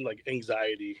somebody mentioned like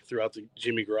anxiety throughout the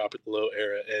Jimmy Garoppolo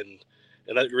era, and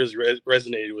that really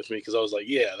resonated with me because I was like,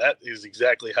 yeah, that is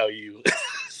exactly how you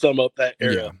sum up that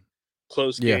era. Yeah.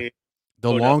 Close game.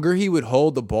 The longer he would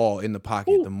hold the ball in the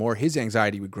pocket, the more his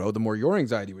anxiety would grow, the more your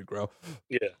anxiety would grow.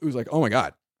 Yeah. It was like, oh my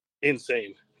God.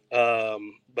 Insane.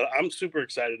 But I'm super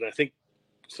excited. I think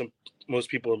most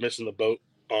people are missing the boat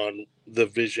on the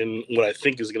vision, what I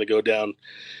think is going to go down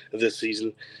this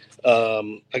season.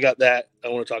 I got that I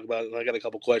want to talk about, and I got a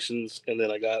couple questions, and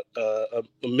then I got a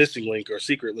missing link or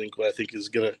secret link, what I think is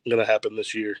gonna happen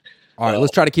this year. All right,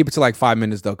 let's try to keep it to like 5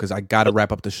 minutes though, because I got to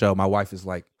wrap up the show. My wife is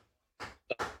like,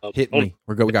 hit me.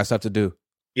 We're good. We got stuff to do.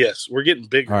 Yes, we're getting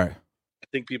bigger. All right. I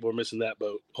think people are missing that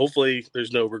boat. Hopefully,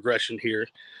 there's no regression here.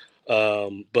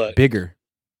 But bigger.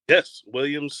 Yes,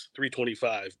 Williams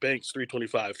 325, Banks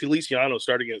 325, Feliciano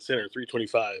starting at center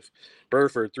 325,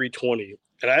 Burford 320,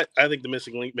 and I think the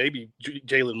missing link maybe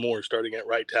Jalen Moore starting at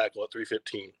right tackle at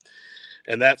 315,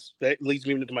 and that leads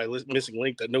me into my missing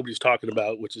link that nobody's talking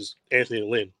about, which is Anthony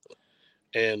Lynn,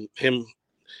 and him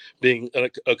being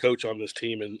a coach on this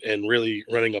team and really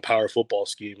running a power football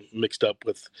scheme mixed up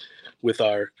with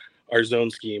our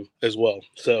zone scheme as well.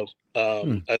 So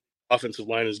offensive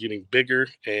line is getting bigger,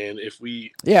 and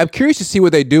I'm curious to see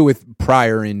what they do with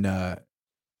Pryor and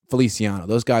Feliciano.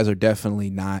 Those guys are definitely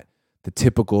not the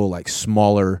typical like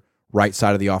smaller right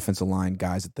side of the offensive line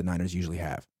guys that the Niners usually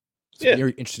have. So you're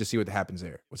interested to see what happens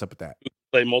there. What's up with that?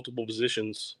 Play multiple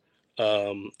positions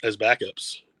as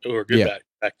backups or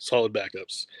solid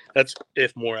backups. That's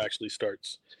if Moore actually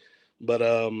starts. But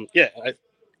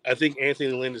I think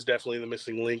Anthony Lynn is definitely the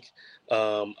missing link.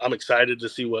 I'm excited to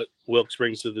see what Wilkes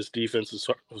brings to this defense as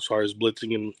far as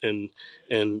blitzing and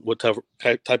what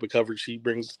type of coverage he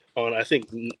brings on. I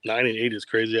think 9-8 is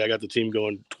crazy. I got the team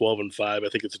going 12-5. I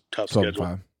think it's a tough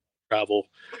schedule. Travel,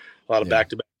 a lot of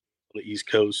back-to-back on the East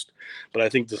Coast. But I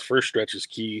think this first stretch is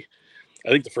key. I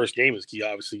think the first game is key,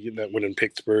 obviously, getting that win in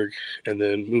Pittsburgh and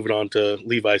then moving on to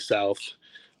Levi South.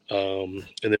 And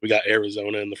then we got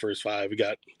Arizona in the first 5. We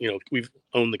got, we've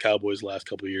owned the Cowboys the last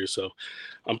couple of years. So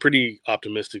I'm pretty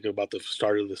optimistic about the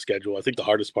start of the schedule. I think the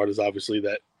hardest part is obviously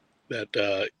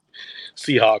that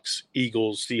Seahawks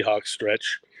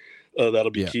stretch. That'll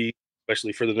be key,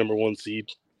 especially for the number 1 seed.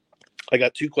 I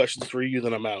got 2 questions for you,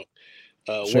 then I'm out.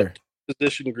 Sure. What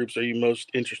position groups are you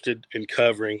most interested in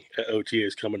covering at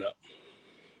OTAs coming up?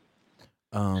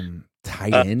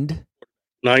 Tight end?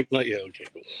 Okay,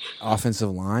 cool.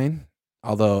 Offensive line,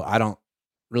 although I don't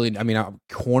really. I mean,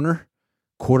 corner,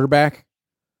 quarterback,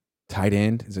 tight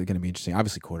end. Is it going to be interesting?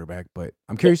 Obviously, quarterback, but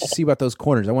I'm curious to see about those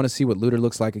corners. I want to see what Luter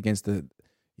looks like against the,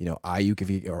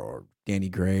 Ayuk or Danny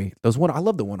Gray. I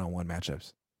love the one-on-one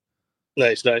matchups.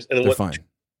 Nice. And then they're fun.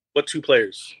 What 2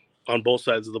 players on both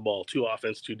sides of the ball? 2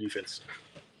 offense, 2 defense.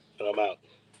 And I'm out.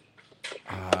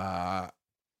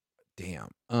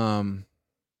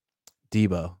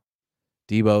 Debo.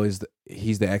 Debo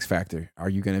he's the X factor. Are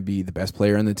you going to be the best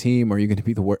player on the team? Or are you going to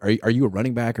be are you a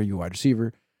running back? Are you a wide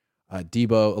receiver?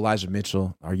 Debo, Elijah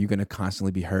Mitchell. Are you going to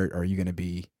constantly be hurt? Or are you going to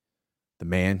be the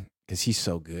man? Because he's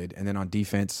so good. And then on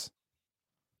defense,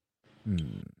 I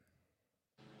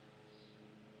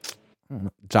don't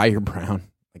know, Jair Brown.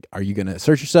 Like, are you going to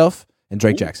search yourself? And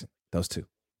Drake Jackson. Those 2.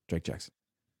 Drake Jackson.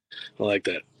 I like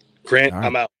that. Grant, right.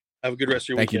 I'm out. Have a good rest of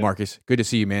your weekend. Thank you, Marcus. Good to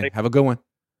see you, man. Have a good one.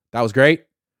 That was great.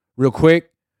 Real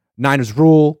quick, Niners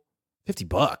rule,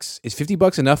 $50. Is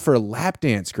 $50 enough for a lap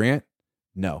dance, Grant?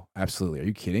 No, absolutely. Are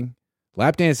you kidding?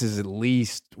 Lap dance is at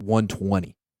least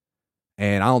 $120.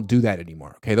 And I don't do that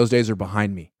anymore. Okay, those days are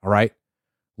behind me. All right.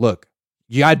 Look,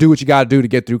 you gotta do what you gotta do to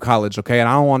get through college. Okay, and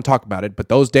I don't want to talk about it, but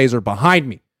those days are behind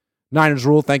me. Niners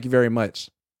rule. Thank you very much.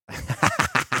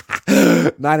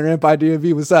 Niner Empire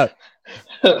DMV. What's up?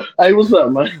 Hey, what's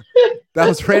up, man? That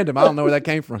was random. I don't know where that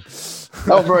came from.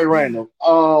 That was very random.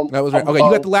 That was okay. You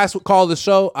got the last call of the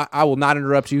show. I will not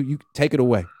interrupt you. You take it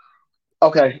away.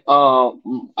 Okay.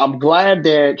 I'm glad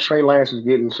that Trey Lance is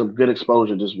getting some good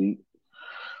exposure this week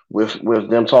with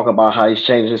them talking about how he's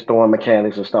changing his throwing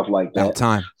mechanics and stuff like that.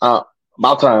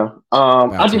 About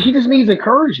time. He just needs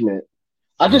encouragement.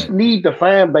 I just need the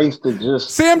fan base to just.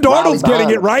 Sam Darnold's getting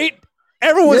it right.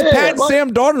 Everyone's patting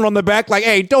Sam Darnold on the back like,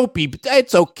 hey,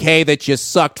 it's okay that you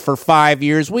sucked for 5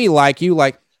 years. We like you.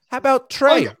 Like, how about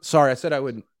Trey? Sorry, I said I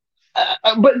wouldn't.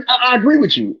 But I agree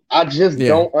with you. I just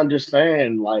don't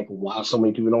understand, like, why so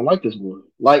many people don't like this boy.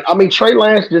 Like, I mean, Trey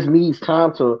Lance just needs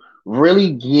time to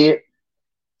really get.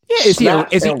 Yeah,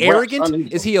 is he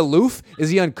arrogant? Is he aloof?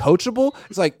 Is he uncoachable?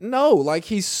 It's like, no, like,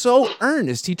 he's so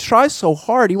earnest. He tries so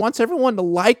hard. He wants everyone to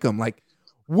like him. Like,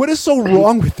 what is so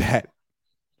wrong with that?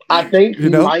 I think he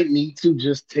might need to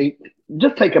just take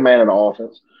a man of the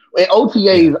offense. In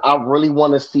OTAs, I really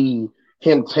want to see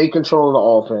him take control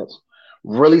of the offense,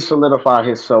 really solidify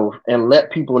himself, and let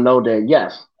people know that,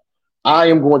 yes, I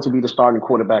am going to be the starting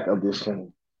quarterback of this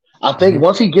team. I think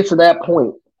once he gets to that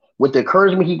point, with the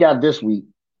encouragement he got this week,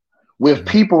 with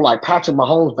people like Patrick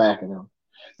Mahomes backing him,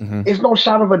 it's no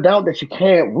shot of a doubt that you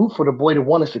can't root for the boy to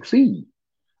want to succeed.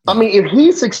 I mean, if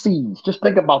he succeeds, just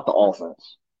think about the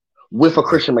offense with a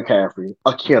Christian McCaffrey,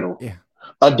 a Kittle,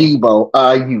 a Debo, a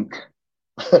Ayuk,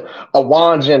 a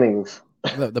Juan Jennings,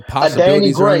 the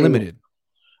possibilities are unlimited.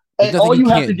 And all you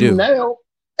have to do now,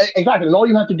 exactly, and all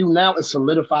you have to do now is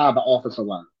solidify the offensive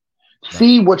line. Right.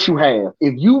 See what you have.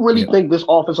 If you really think this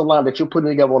offensive line that you're putting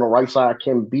together on the right side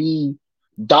can be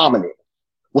dominant,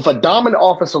 with a dominant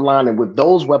offensive line and with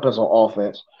those weapons on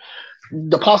offense,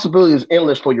 the possibility is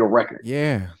endless for your record.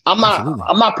 Yeah, I'm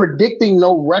not predicting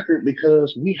no record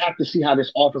because we have to see how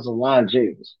this offensive line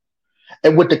gels.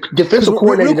 And with the defensive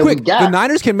coordinator that we got, the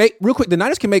Niners can make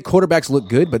quarterbacks look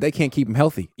good, but they can't keep them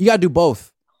healthy. You got to do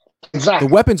both. Exactly.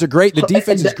 The weapons are great. The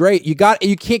defense is great. You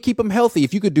can't keep them healthy.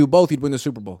 If you could do both, you'd win the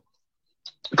Super Bowl.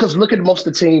 Because look at most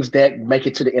of the teams that make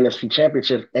it to the NFC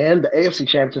Championship and the AFC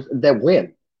Championship that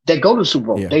win. They go to the Super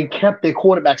Bowl. Yeah. They kept their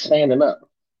quarterback standing up.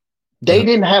 They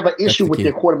didn't have an issue with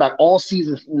their quarterback all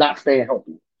season not staying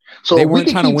healthy. So they weren't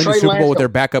trying to win the Super Bowl with their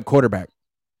backup quarterback.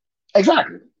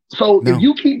 Exactly. So if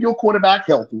you keep your quarterback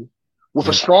healthy with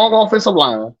a strong offensive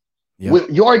line,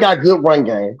 you already got good run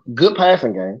game, good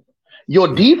passing game.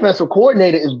 Your defensive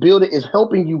coordinator is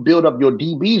helping you build up your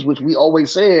DBs, which we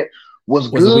always said was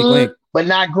good but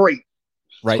not great.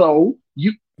 Right. So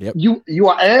you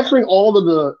are answering all of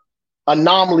the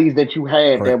anomalies that you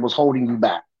had that was holding you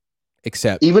back.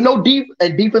 Except even though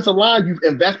defensive line you've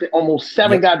invested almost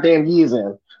 7 goddamn years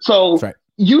in. So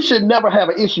you should never have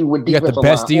an issue with defensive line. You got the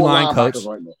best D-line coach.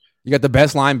 You got the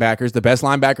best linebackers, the best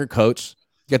linebacker coach.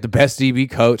 You got the best DB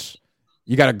coach.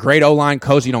 You got a great O-line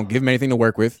coach. You don't give him anything to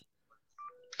work with.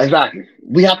 Exactly.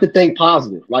 We have to think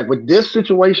positive. Like with this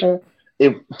situation,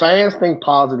 if fans think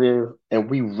positive and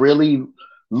we really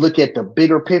look at the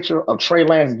bigger picture of Trey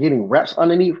Lance getting reps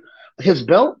underneath his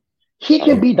belt, he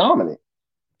can be dominant.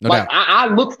 No doubt. I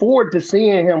look forward to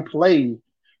seeing him play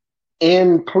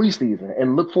in preseason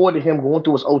and look forward to him going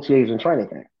through his OTAs and training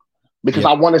camp because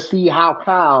I want to see how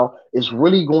Kyle is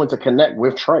really going to connect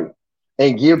with Trey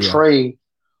and give Trey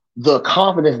the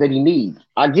confidence that he needs.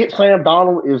 I get Sam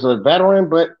Darnold is a veteran,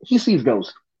 but he sees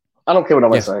ghosts. I don't care what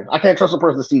nobody say. I can't trust a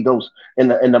person to see ghosts in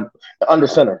the under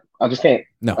center. I just can't.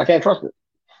 No, I can't trust it.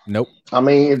 Nope. I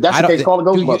mean, if that's the case, call it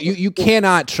Ghostbusters. You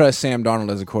cannot trust Sam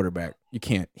Darnold as a quarterback. You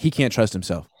can't. He can't trust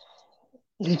himself.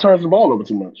 He turns the ball over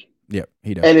too much. Yep,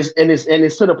 he does. And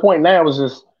it's to the point now is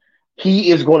just he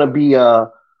is going to be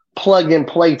a plug and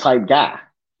play type guy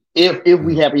if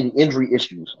we have any injury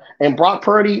issues. And Brock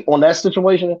Purdy on that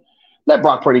situation, let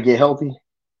Brock Purdy get healthy.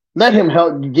 Let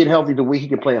him get healthy the way he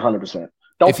can play 100%.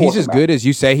 If he's as good as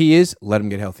you say he is, let him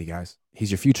get healthy, guys.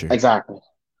 He's your future. Exactly.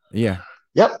 Yeah.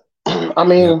 Yep. I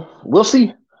mean, we'll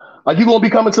see. Are you going to be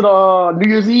coming to the New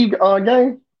Year's Eve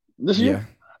game this year? Yeah.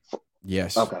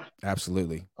 Yes. Okay.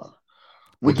 Absolutely.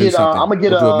 I'm gonna get a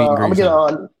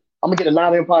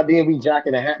 9 Empire DMV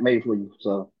jacket and hat made for you.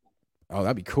 So. Oh,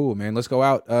 that'd be cool, man. Let's go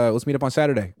out. Let's meet up on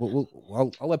Saturday.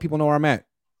 I'll let people know where I'm at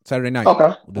Saturday night.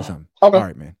 Okay. We'll do something. Okay. All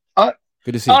right, man. All right.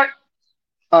 Good to see you.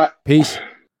 All right. Peace.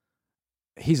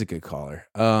 He's a good caller.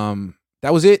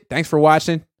 That was it. Thanks for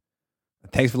watching.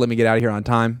 Thanks for letting me get out of here on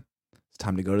time. It's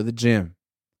time to go to the gym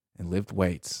and lift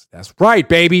weights. That's right,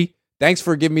 baby. Thanks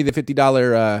for giving me the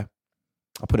 $50.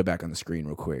 I'll put it back on the screen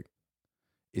real quick.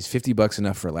 Is $50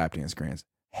 enough for a lap dance, Grants?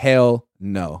 Hell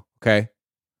no. Okay.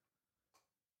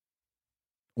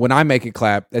 When I make it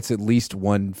clap, that's at least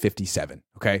 157.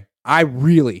 Okay. I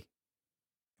really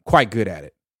quite good at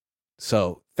it.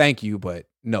 So thank you, but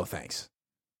no thanks.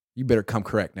 You better come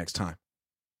correct next time.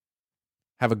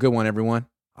 Have a good one, everyone.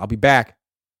 I'll be back.